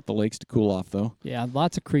interesting. They got the lakes to cool off though. Yeah,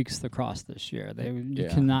 lots of creeks to cross this year. You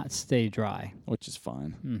cannot stay dry, which is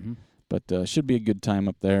fine. But should be a good time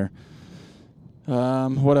up there.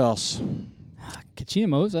 What else? Kachina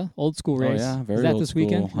Moza, old school race. Oh, yeah, very Is that old this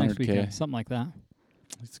weekend? school, Next 100K. weekend, something like that.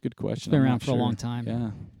 It's a good question. It's been around for a long time.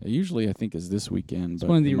 Yeah. Usually I think is this weekend. It's but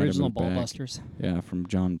one of the they might have original moved back. ballbusters. Yeah, from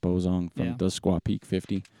John Bozong from the Squaw Peak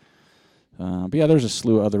 50. But yeah, there's a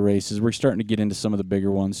slew of other races. We're starting to get into some of the bigger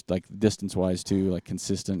ones, like distance-wise too, like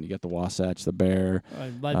consistent. You got the Wasatch, the Bear,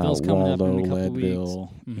 Leadville's coming Waldo, up in a couple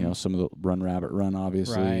Leadville. weeks. Some of the Run Rabbit Run,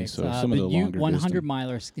 obviously. Right. So some of the longer 100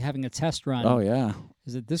 milers having a test run. Oh yeah.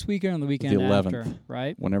 Is it this weekend or the weekend the 11th, after?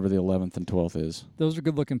 Right. Whenever the 11th and 12th is. Those are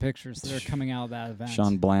good-looking pictures that are coming out of that event.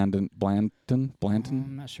 Sean Blanton.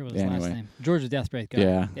 I'm not sure what his last name. Georgia Death Rate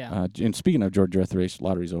guy. Yeah. And speaking of Georgia Death Race,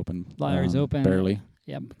 lottery's open. Lottery's open. Barely.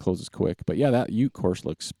 Yep. Closes quick. But yeah, that Ute course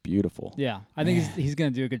looks beautiful. Yeah. I think he's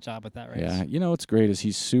going to do a good job with that race. Yeah. What's great is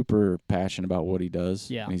he's super passionate about what he does.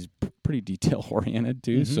 Yeah. And he's pretty detail-oriented,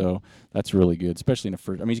 too. So that's really good, especially in a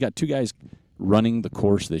first. I mean, he's got 2 guys running the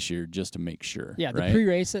course this year just to make sure. Yeah, right? the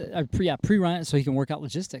pre-race, pre-run it so he can work out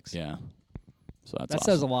logistics. Yeah. So that awesome.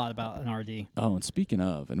 Says a lot about an RD. Oh, and speaking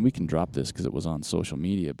of, and we can drop this because it was on social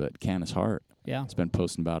media, but Canis Hart has been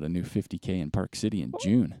posting about a new 50K in Park City in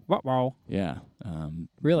June. Wow. Yeah.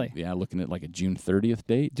 Really? Yeah, looking at like a June 30th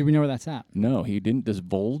date. Do we know where that's at? No, he didn't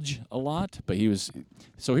divulge a lot, but he was.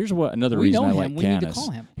 So here's another reason I like Canis. We need to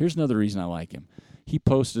call him. Here's another reason I like him. He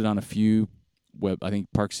posted on a few I think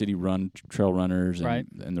Park City Trail Runners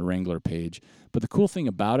and the Wrangler page. But the cool thing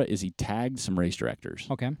about it is he tagged some race directors.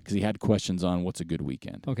 Okay. Because he had questions on what's a good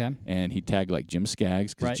weekend. Okay. And he tagged like Jim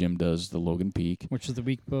Skaggs because Jim does the Logan Peak. Which is the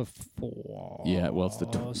week before. Yeah, well, it's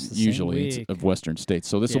the usually it's of Western states.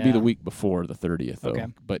 So this will be the week before the 30th, though. Okay.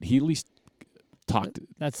 But he at least talked.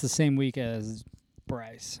 That's the same week as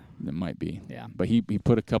Bryce. It might be. Yeah. But he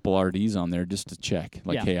put a couple RDs on there just to check.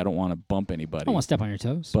 Like, hey, I don't want to bump anybody. I don't want to step on your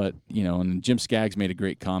toes. But, and Jim Skaggs made a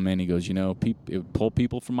great comment. He goes, it would pull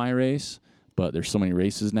people from my race, but there's so many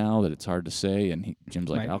races now that it's hard to say. And Jim's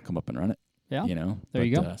like, I'll come up and run it. Yeah. There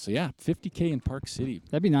you go. So, yeah, 50K in Park City.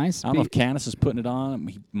 That'd be nice. I don't know if Canis is putting it on.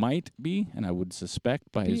 He might be, and I would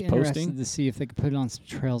suspect by his posting. Interested to see if they could put it on some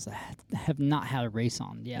trails that have not had a race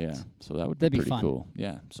on yet. Yeah, so that'd be pretty fun. Cool.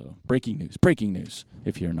 Yeah, so breaking news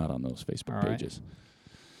if you're not on those Facebook pages.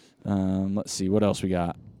 Let's see, what else we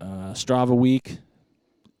got? Strava week.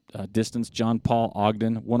 Distance, John Paul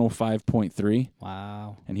Ogden, 105.3.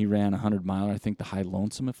 Wow. And he ran a 100-miler, I think the High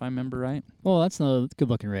Lonesome, if I remember right. Well, that's a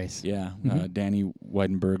good-looking race. Yeah. Danny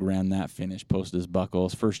Weidenberg ran that finish, posted his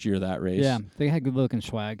buckles. First year of that race. Yeah, they had good-looking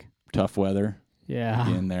swag. Tough weather. Yeah.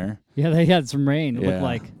 Again there. Yeah, they had some rain, it looked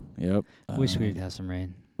like. Yep. Wish we'd have some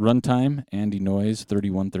rain. Run time, Andy Noyes,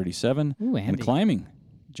 31:37. Ooh, Andy. And climbing,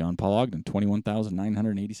 John Paul Ogden,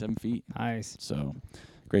 21,987 feet. Nice. So,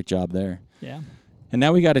 great job there. Yeah. And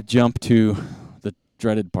now we got to jump to the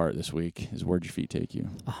dreaded part this week, is where'd your feet take you?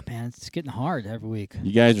 Oh, man, it's getting hard every week.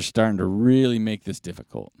 You guys are starting to really make this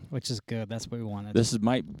difficult. Which is good. That's what we wanted.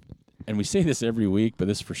 And we say this every week, but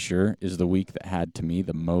this for sure is the week that had, to me,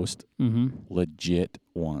 the most legit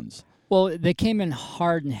ones. Well, they came in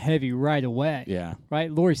hard and heavy right away. Yeah. Right?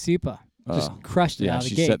 Lori Sipa just crushed it out of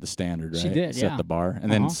the gate. Yeah, she set the standard, right? She did, Set the bar. And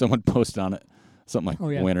then someone posted on it something like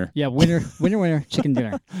winner. Yeah, winner, chicken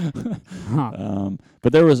dinner.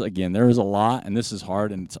 But there was a lot, and this is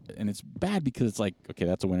hard, and it's bad because it's like, okay,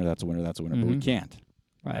 that's a winner, but we can't.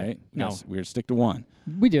 Right? No. We're going to stick to one.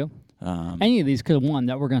 We do. Any of these could have won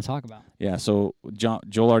that we're going to talk about. Yeah, so Joel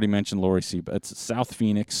already mentioned Lori Sipa. It's South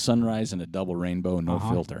Phoenix, sunrise and a double rainbow, no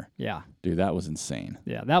filter. Yeah. Dude, that was insane.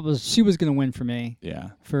 Yeah, she was going to win for me. Yeah.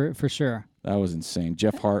 For sure. That was insane.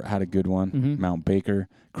 Jeff Hart had a good one. Mount Baker.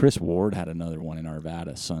 Chris Ward had another one in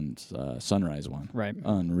Arvada, sunrise one. Right.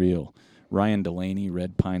 Unreal. Ryan Delaney,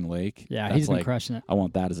 Red Pine Lake. Yeah, he's been crushing it. I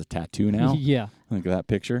want that as a tattoo now. Yeah. Look at that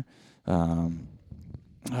picture. Oh,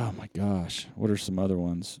 my gosh. What are some other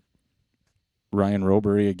ones? Ryan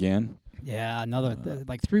Robury again. Yeah, another,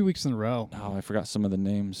 like 3 weeks in a row. Oh, I forgot some of the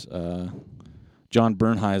names. John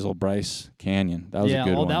Bernheisel, Bryce Canyon. That was a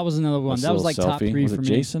good one. Yeah, that was another one. That was like top three for me. Was it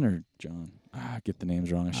Jason or John? I get the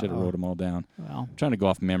names wrong. I should have wrote them all down. Well, I'm trying to go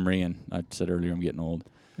off memory, and I said earlier I'm getting old.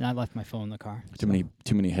 And I left my phone in the car. Too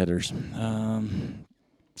many headers.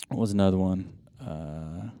 What was another one?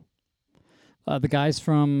 The guys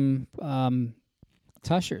from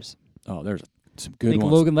Tushers. Oh, there's some I good think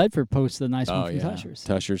ones. Logan Ledford posted a nice one from Tushers.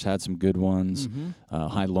 Tushers had some good ones.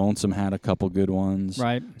 High Lonesome had a couple good ones.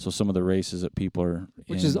 Right. So some of the races that people are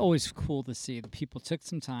Which is always cool to see. The people took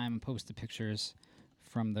some time and posted pictures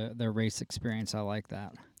from their race experience. I like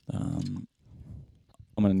that. I'm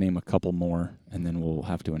going to name a couple more, and then we'll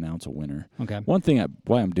have to announce a winner. Okay. One thing,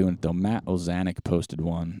 why I'm doing it, though, Matt Ozanek posted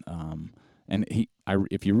one, and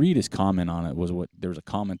if you read his comment on it, there was a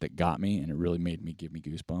comment that got me, and it really give me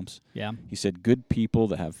goosebumps. Yeah. He said, good people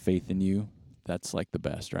that have faith in you, that's like the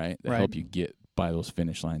best, right? That help you get by those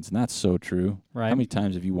finish lines, and that's so true. Right. How many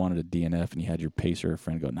times have you wanted a DNF, and you had your pacer or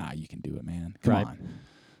friend go, nah, you can do it, man. Come on.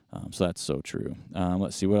 So that's so true.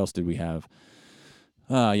 Let's see, what else did we have?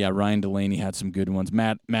 Ryan Delaney had some good ones.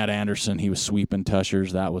 Matt Anderson, he was sweeping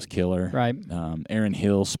Tushers. That was killer. Right. Aaron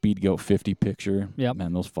Hill, Speed Goat 50 picture. Yep.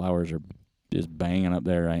 Man, those flowers are just banging up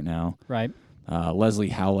there right now. Right. Leslie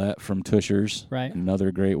Howlett from Tushers. Right.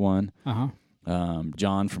 Another great one. Uh-huh.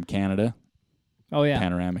 John from Canada. Oh, yeah.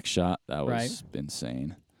 Panoramic shot. That was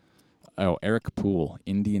insane. Oh, Eric Poole,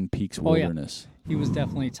 Indian Peaks Wilderness. Yeah. He was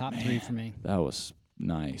definitely top 3 for me. That was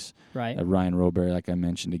nice. Right. Ryan Roberry, like I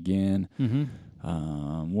mentioned again.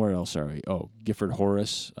 Where else are we? Oh, Gifford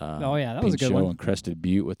Horace. That was a good one. And Crested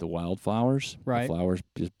Butte with the wildflowers. Right. The flowers,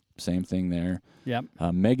 just same thing there. Yep.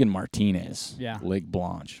 Megan Martinez. Yeah. Lake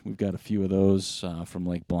Blanche. We've got a few of those from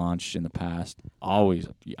Lake Blanche in the past. Always.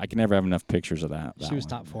 I can never have enough pictures of that. She was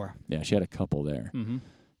top 4. Yeah, she had a couple there.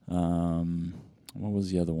 What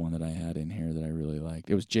was the other one that I had in here that I really liked?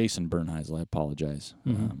 It was Jason Bernheisel. I apologize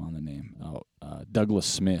on the name. Douglas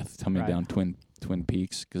Smith coming down Twin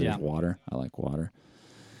Peaks because there's water. I like water.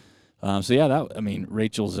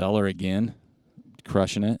 Rachel Zeller again,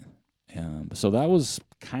 crushing it. So that was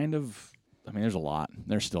kind of, there's a lot.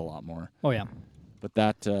 There's still a lot more. Oh, yeah. But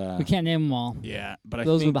that... we can't name them all. Yeah, but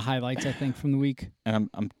those were the highlights, I think, from the week. And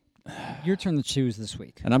I'm your turn to choose this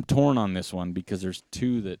week. And I'm torn on this one because there's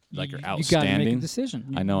two that are outstanding. You got to make a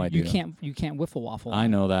decision. I know I do. You can't whiffle waffle. I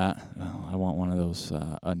know that. Oh, I want one of those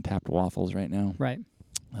untapped waffles right now. Right.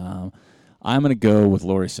 I'm going to go with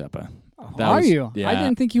Lori Sipa. Oh, Are you? Yeah, I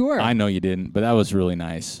didn't think you were. I know you didn't, but that was really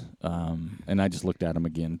nice. And I just looked at them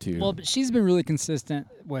again, too. Well, but she's been really consistent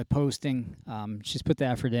with posting. She's put the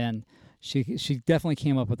effort in. She definitely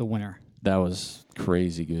came up with a winner. That was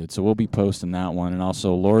crazy good. So we'll be posting that one. And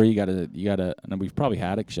also, Lori, you gotta. And we've probably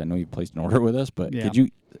had it because I know you placed an order with us. But could you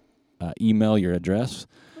email your address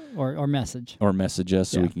or message us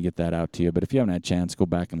so we can get that out to you? But if you haven't had a chance, go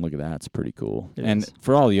back and look at that. It's pretty cool. It and is.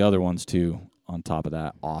 For all the other ones too, on top of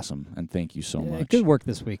that, awesome. And thank you so much. Good work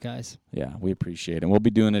this week, guys. Yeah, we appreciate it. And we'll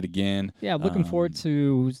be doing it again. Yeah, looking forward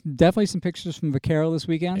to definitely some pictures from Vaquero this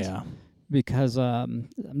weekend. Yeah, because I'm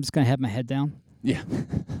just gonna have my head down. Yeah.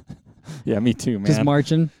 Yeah, me too, man. Just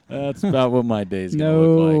marching. That's about what my day's going to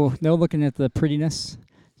look like. No looking at the prettiness.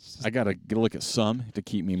 I got to look at some to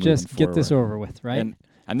keep me moving Just forward. get this over with, right?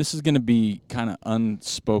 And this is going to be kind of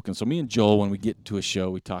unspoken. So me and Joel, when we get to a show,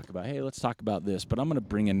 we talk about, hey, let's talk about this. But I'm going to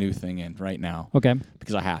bring a new thing in right now. Okay.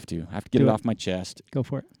 Because I have to. I have to get it off my chest. Go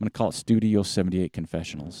for it. I'm going to call it Studio 78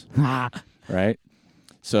 Confessionals. Right?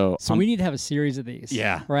 So we need to have a series of these.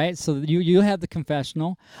 Yeah. Right? So you have the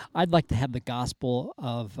confessional. I'd like to have the gospel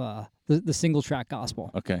of the single track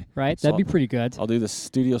gospel. Okay. Right? So That'd be pretty good. I'll do the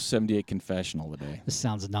Studio 78 Confessional today. This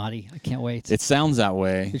sounds naughty. I can't wait. It sounds that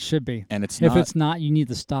way. It should be. And it's if it's not, you need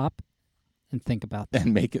to stop and think about that.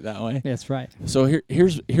 And make it that way. That's right. So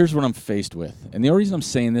here's what I'm faced with. And the only reason I'm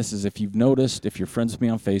saying this is if you've noticed, if you're friends with me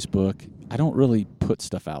on Facebook, I don't really put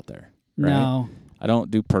stuff out there. Right? No. I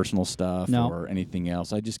don't do personal stuff No. or anything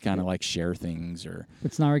else. I just kind of like share things or...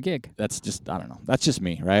 It's not our gig. That's just, I don't know. That's just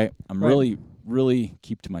me, right? I'm really, really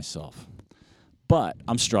keep to myself. But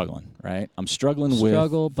I'm struggling, right? I'm struggling with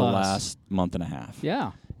the last month and a half.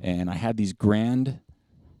 Yeah. And I had these grand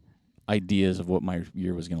ideas of what my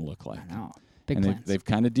year was going to look like. I know. Big and plans. they've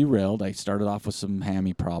kind of derailed. I started off with some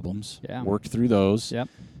hammy problems. Yeah. Worked through those. Yep.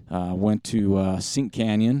 Went to Sink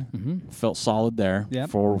Canyon. Mm-hmm. Felt solid there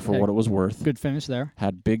for Okay. what it was worth. Good finish there.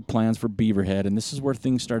 Had big plans for Beaverhead, and this is where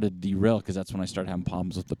things started to derail because that's when I started having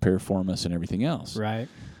problems with the piriformis and everything else. Right.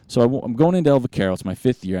 So I'm going into El Vaquero. It's my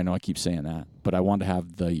 5th year. I know I keep saying that, but I wanted to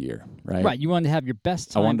have the year, right? Right. You wanted to have your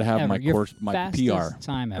best time I wanted to have ever. my PR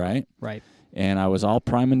time ever. right? Right. And I was all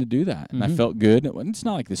priming to do that, and I felt good. It's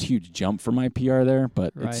not like this huge jump for my PR there,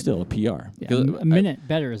 but it's still a PR. Yeah, a minute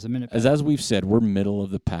better is a minute better. As we've said, we're middle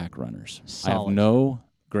of the pack runners. Solid. I have no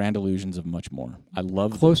grand illusions of much more. I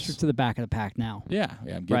love closer to the back of the pack now. Yeah,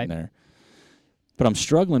 I'm getting there. But I'm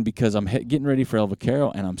struggling because I'm getting ready for El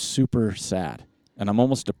Vaquero, and I'm super sad, and I'm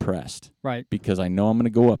almost depressed. Right. Because I know I'm going to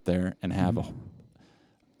go up there and have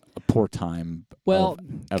a poor time. Well,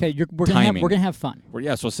 okay, we're gonna have fun. So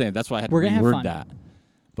I was saying that's why I had to reword that.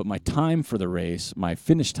 But my time for the race, my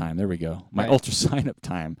finish time, there we go. My ultra sign-up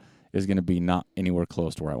time is going to be not anywhere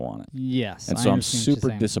close to where I want it. Yes, and so I'm super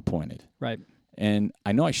disappointed. Right. And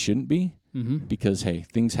I know I shouldn't be because hey,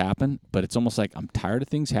 things happen. But it's almost like I'm tired of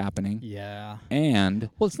things happening. Yeah. And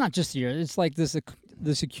it's not just a year. It's like this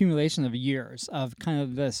accumulation of years of kind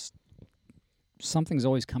of this. Something's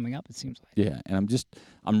always coming up, it seems like. Yeah, and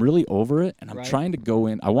I'm really over it, and I'm trying to go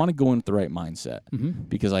in. I want to go in with the right mindset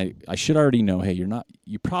because I should already know, hey,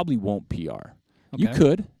 you probably won't PR. Okay. You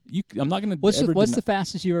could. I'm not going to. What's the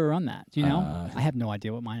fastest you ever run that? Do you know? I have no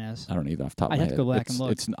idea what mine is. I don't either off the top of my head. I'd have to go back and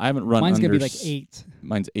look. I haven't run. Mine's going to be like 8.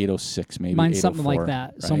 Mine's 8:06, maybe. Mine's something like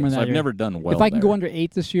that. Right? Somewhere in that I've area. never done well. If I can go under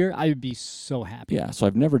 8 this year, I would be so happy. Yeah, so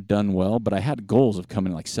I've never done well, but I had goals of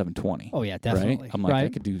coming like 7:20. Oh yeah, definitely. Right? I'm like I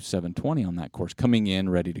could do 7:20 on that course, coming in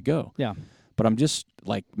ready to go. Yeah. But I'm just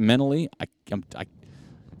like mentally,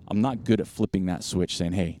 I'm not good at flipping that switch,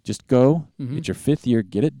 saying, "Hey, just go. It's your 5th year.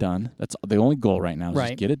 Get it done." That's the only goal right now. Is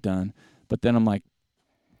just get it done. But then I'm like,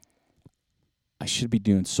 I should be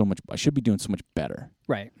doing so much better.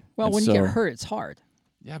 Right. Well, when you get hurt, it's hard.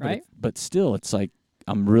 Yeah. But still, it's like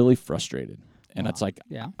I'm really frustrated, and it's like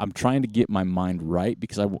I'm trying to get my mind right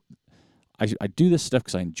because I do this stuff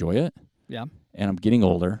because I enjoy it. Yeah. And I'm getting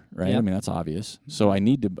older, right? Yep. I mean, that's obvious. So I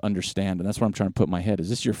need to understand, and that's what I'm trying to put in my head. Is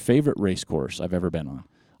this your favorite race course I've ever been on?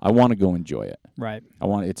 I want to go enjoy it. Right.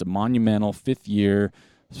 It's a monumental 5th year.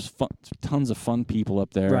 There's tons of fun people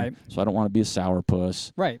up there. Right. So I don't want to be a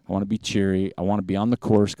sourpuss. Right. I want to be cheery. I want to be on the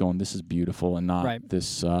course going, this is beautiful, and not this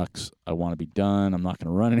sucks. I want to be done. I'm not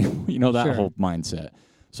going to run anymore. That whole mindset.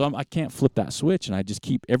 So I can't flip that switch, and I just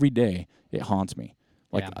keep every day. It haunts me.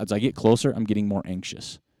 Like as I get closer, I'm getting more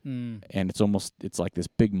anxious. And it's like this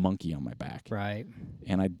big monkey on my back. Right.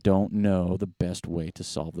 And I don't know the best way to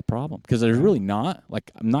solve the problem because there's really not. Like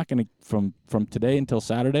I'm not going to from today until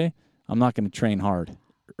Saturday, I'm not going to train hard.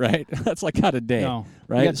 Right? That's like out of day. No.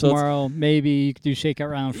 Right? You got tomorrow, maybe you could do shakeout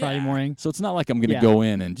round on Friday morning. So it's not like I'm going to go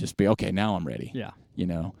in and just be, okay, now I'm ready. Yeah.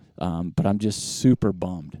 But I'm just super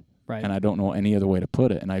bummed Right. And I don't know any other way to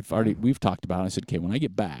put it. And we've talked about it. I said, okay, when I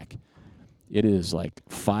get back, it is like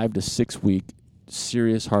 5 to 6 week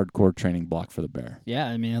serious hardcore training block for the bear. Yeah,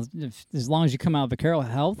 I mean, as long as you come out of Vaquero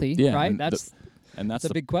healthy, right? That's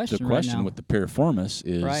the big question. The question right now. with the piriformis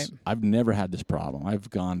is, right. I've never had this problem. I've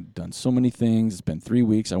done so many things. It's been 3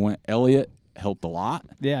 weeks. Elliot helped a lot.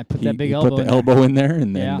 Yeah, put that big elbow in there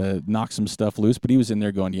and then knocked some stuff loose. But he was in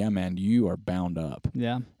there going, yeah, man, you are bound up.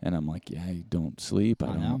 Yeah. And I'm like, yeah, I don't sleep. I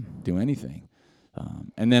don't do anything.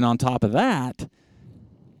 And then on top of that,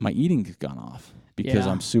 my eating's gone off because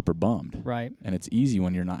I'm super bummed. Right. And it's easy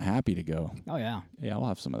when you're not happy to go, oh, yeah. Yeah, I'll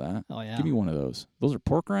have some of that. Oh, yeah. Give me one of those. Those are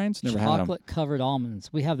pork rinds? Never had them. Chocolate-covered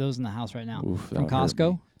almonds. We have those in the house right now. Oof, from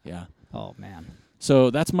Costco. Yeah. Oh, man.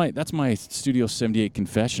 So that's my Studio 78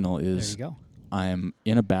 confessional is there you go. I'm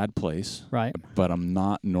in a bad place. Right. But I'm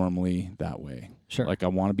not normally that way. Sure. Like I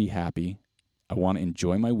want to be happy. I want to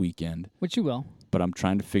enjoy my weekend. Which you will. But I'm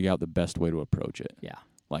trying to figure out the best way to approach it. Yeah.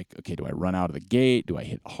 Like, okay, do I run out of the gate? Do I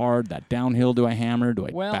hit hard? That downhill, do I hammer? Do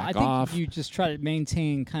I back off? I think you just try to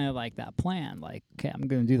maintain kind of like that plan. Like, okay, I'm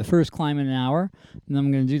going to do the first climb in an hour, and then I'm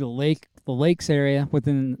going to do the lakes area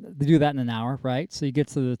do that in an hour, right? So you get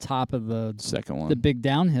to the top of the second one, the big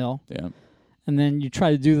downhill. Yeah. And then you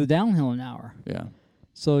try to do the downhill in an hour. Yeah.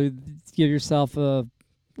 So you give yourself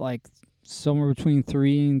like somewhere between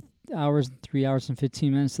 3 hours and 3 hours and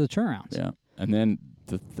 15 minutes to the turnarounds. Yeah. And then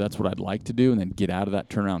that's what I'd like to do, and then get out of that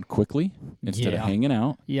turnaround quickly instead of hanging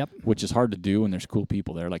out. Yep. Which is hard to do when there's cool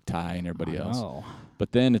people there like Ty and everybody else. Oh.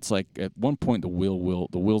 But then it's like at one point the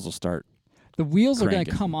wheels will start. The wheels cranking. are going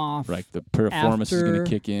to come off. Right. The piriformis is going to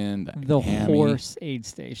kick in. The hammy. horse aid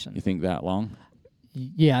station. You think that long?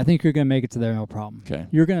 Yeah, I think you're going to make it to there, no problem. Okay.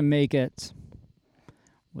 You're going to make it.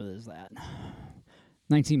 What is that?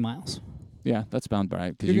 19 miles. Yeah, that's bound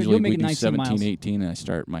right. Because you'll usually we do 17, 18,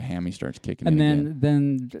 and my hammy starts kicking in. And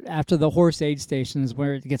then after the horse aid station is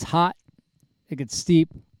where it gets hot, it gets steep.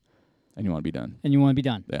 And you want to be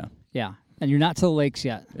done. Yeah. Yeah. And you're not to the lakes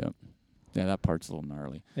yet. Yep. Yeah, that part's a little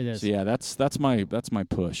gnarly. It is. So yeah, that's my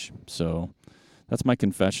push. So that's my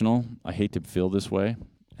confessional. I hate to feel this way,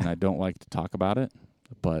 and I don't like to talk about it,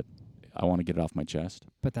 but I want to get it off my chest.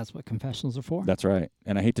 But that's what confessionals are for. That's right.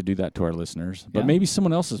 And I hate to do that to our listeners. But maybe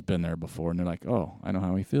someone else has been there before, and they're like, oh, I know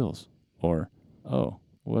how he feels. Or, oh,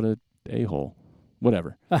 what a a-hole.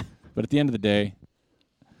 Whatever. But at the end of the day,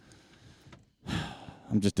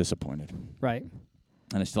 I'm just disappointed. Right.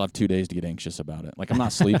 And I still have 2 days to get anxious about it. Like, I'm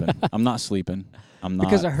not sleeping. I'm not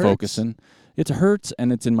because it hurts. Focusing. It hurts,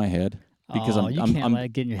 and it's in my head. Because you can't let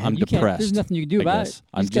it get in your head. I'm depressed. There's nothing you can do about it.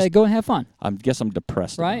 You just got just to go and have fun. I guess I'm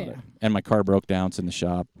depressed right. about it. And my car broke down. It's in the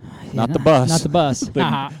shop. Yeah, not the bus. Not the bus.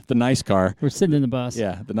 the nice car. We're sitting in the bus.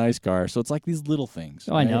 Yeah, the nice car. So it's like these little things.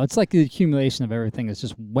 Oh, right? I know. It's like the accumulation of everything. It's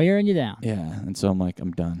just wearing you down. Yeah, and so I'm like,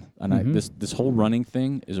 I'm done. And this whole running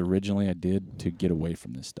thing is originally I did to get away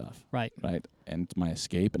from this stuff. Right. Right. And it's my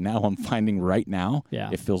escape. And now I'm finding right now,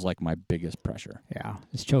 it feels like my biggest pressure. Yeah.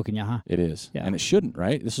 It's choking you, huh? It is. Yeah. And it shouldn't,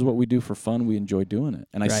 right? This is what we do for fun. We enjoy doing it.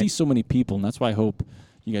 And I see so many people, and that's why I hope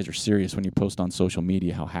you guys are serious when you post on social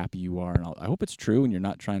media how happy you are. And I hope it's true and you're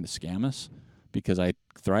not trying to scam us, because I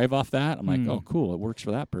thrive off that. I'm like, oh, cool. It works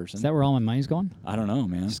for that person. Is that where all my money's going? I don't know,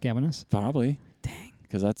 man. Scamming us? Probably. Dang.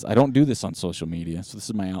 Because I don't do this on social media, so this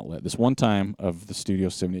is my outlet. This one time of the Studio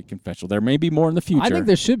 78 confessional. There may be more in the future. I think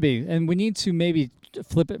there should be, and we need to maybe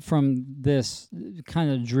flip it from this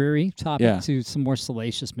kind of dreary topic to some more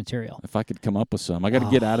salacious material. If I could come up with some. I got to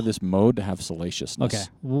get out of this mode to have salaciousness. Okay,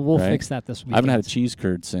 we'll fix that this week. I haven't had a cheese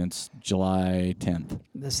curd since July 10th.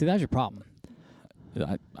 See, that's your problem.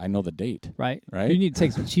 I know the date. Right? Right? You need to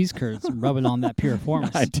take some cheese curds and rub it on that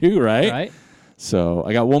piriformis. I do, right? Right? So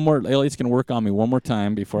I got one more. Elliot's going to work on me one more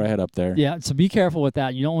time before I head up there. Yeah, so be careful with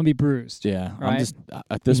that. You don't want to be bruised. Yeah. Right? I'm just,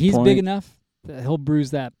 at this point. He's big enough that he'll bruise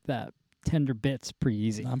that tender bits pretty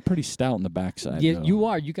easy. I'm pretty stout in the backside. Yeah, though. you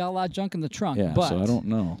are. You got a lot of junk in the trunk. Yeah, but so I don't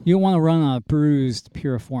know. You don't want to run a bruised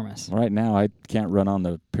piriformis. Right now, I can't run on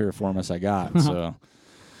the piriformis I got. So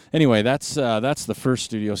anyway, that's the first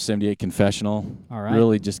Studio 78 confessional. All right.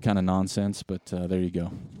 Really just kind of nonsense, but there you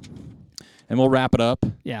go. And we'll wrap it up.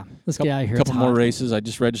 Yeah, let's get out of here. A couple more races. I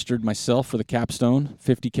just registered myself for the Capstone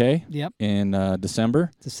 50K. Yep. In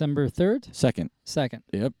December. December 3rd? 2nd.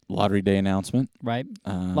 Yep. Lottery day announcement. Right.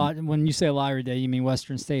 When you say lottery day, you mean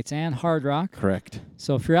Western States and Hard Rock. Correct.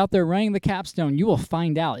 So if you're out there running the Capstone, you will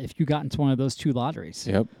find out if you got into one of those two lotteries.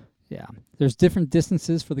 Yep. Yeah. There's different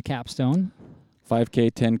distances for the Capstone.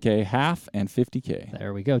 5K, 10K, half, and 50K.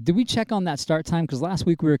 There we go. Did we check on that start time? Because last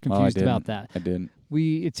week we were confused about that. I didn't.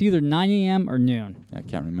 It's either 9 a.m. or noon. I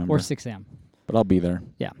can't remember. Or 6 a.m. But I'll be there.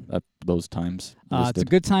 Yeah. At those times. It's a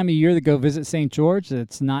good time of year to go visit St. George.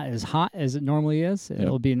 It's not as hot as it normally is.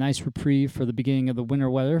 It'll be a nice reprieve for the beginning of the winter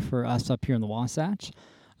weather for us up here in the Wasatch.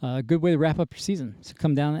 A good way to wrap up your season. So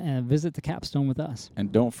come down and visit the capstone with us.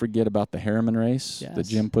 And don't forget about the Harriman race that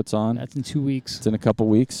Jim puts on. That's in 2 weeks. It's in a couple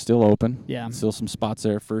weeks. Still open. Yeah. Still some spots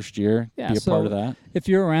there first year. Yeah, Be a part of that. If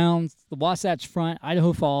you're around the Wasatch Front,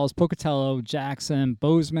 Idaho Falls, Pocatello, Jackson,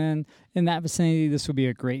 Bozeman, in that vicinity, this will be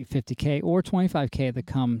a great 50K or 25K to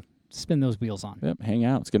come spin those wheels on. Yep, hang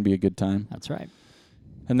out. It's going to be a good time. That's right.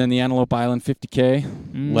 And then the Antelope Island 50K,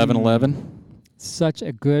 11:11. Such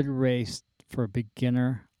a good race for a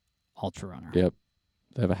beginner ultra runner. Yep.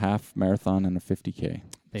 They have a half marathon and a 50K.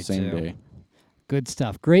 Same day. Good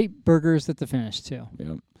stuff. Great burgers at the finish, too.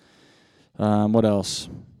 Yep. What else?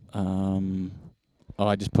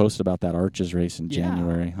 I just posted about that Arches race in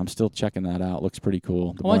January. I'm still checking that out. Looks pretty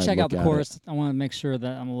cool. I want to check out the course. I want to make sure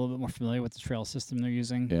that I'm a little bit more familiar with the trail system they're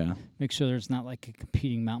using. Yeah. Make sure there's not like a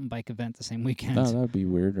competing mountain bike event the same weekend. Oh, that would be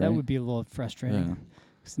weird, right? That would be a little frustrating.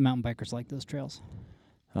 Because the mountain bikers like those trails.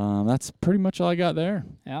 That's pretty much all I got there.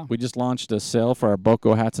 Yeah. We just launched a sale for our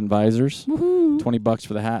Boco hats and visors. Woohoo! $20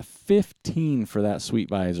 for the hat, $15 for that sweet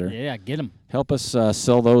visor. Yeah, get them. Help us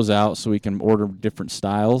sell those out so we can order different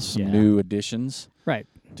styles, some new additions. Right.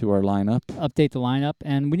 To our lineup. Update the lineup,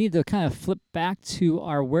 and we need to kind of flip back to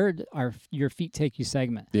our Your Feet Take You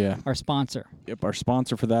segment. Yeah. Our sponsor. Yep, our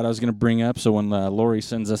sponsor for that I was going to bring up. So when Lori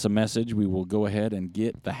sends us a message, we will go ahead and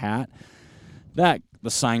get the hat that the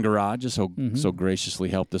Sign Garage is so graciously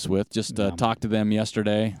helped us with. Just talked to them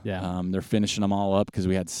yesterday. Yeah. They're finishing them all up because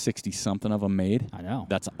we had 60-something of them made. I know.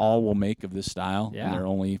 That's all we'll make of this style. Yeah. And they're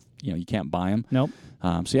only, you can't buy them. Nope.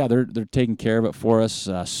 So, yeah, they're taking care of it for us.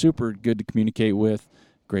 Super good to communicate with.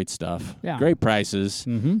 Great stuff. Yeah. Great prices.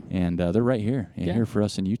 Mm-hmm. And they're right here. Here for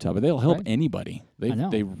us in Utah. But they'll help anybody.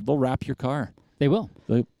 They'll wrap your car. They will.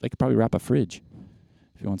 They could probably wrap a fridge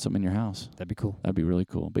if you want something in your house. That'd be cool. That'd be really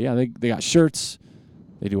cool. But, yeah, they got shirts.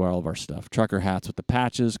 They do all of our stuff. Trucker hats with the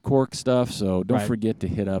patches, cork stuff. So don't forget to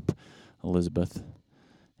hit up Elizabeth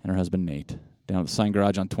and her husband Nate down at the Sign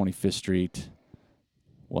Garage on 25th Street.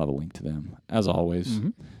 We'll have a link to them, as always. Mm-hmm.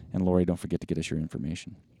 And, Lori, don't forget to get us your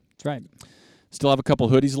information. That's right. Still have a couple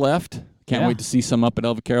hoodies left. Can't wait to see some up at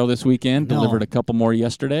El Vaquero this weekend. Delivered a couple more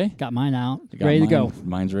yesterday. Got mine out. Ready to go.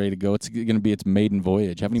 Mine's ready to go. It's going to be its maiden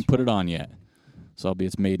voyage. Haven't even put it on yet. So I'll be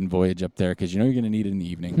its maiden voyage up there because you're going to need it in the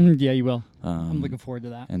evening. Yeah, you will. I'm looking forward to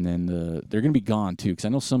that. And then they're going to be gone, too, because I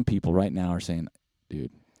know some people right now are saying,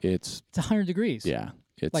 dude, it's 100 degrees. Yeah.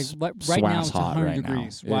 It's right now it's 100 right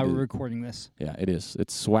degrees now. while we're recording this. Yeah, it is.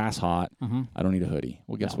 It's swass hot. I don't need a hoodie.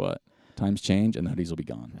 Well, guess what? Times change, and the hoodies will be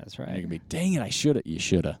gone. That's right. And you're going to be, dang it, I should have. You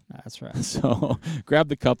should have. That's right. So grab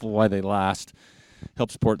the couple while they last.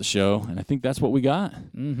 Help support the show, and I think that's what we got.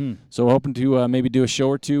 Mm-hmm. So hoping to maybe do a show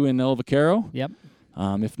or two in El Vaquero. Yep.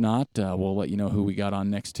 If not, we'll let you know who we got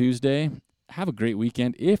on next Tuesday. Have a great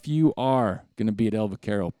weekend. If you are going to be at El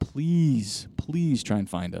Vaquero, please try and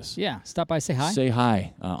find us. Yeah, stop by, say hi. Say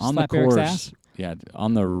hi. On the course. Ass. Yeah,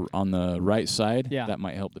 on the right side. Yeah. That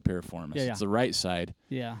might help the piriformis. Yeah. It's the right side.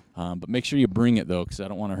 Yeah. But make sure you bring it, though, because I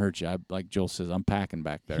don't want to hurt you. Like Joel says, I'm packing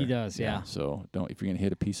back there. He does, yeah. So if you're going to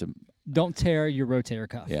hit a piece of... Don't tear your rotator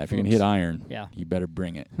cuff. Yeah, if you're going to hit iron, you better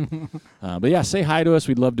bring it. But, yeah, say hi to us.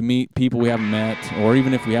 We'd love to meet people we haven't met, or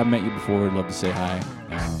even if we haven't met you before, we'd love to say hi.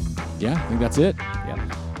 I think that's it. Yep.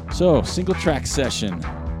 So, Singletrack Session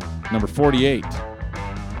number 48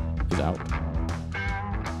 is out.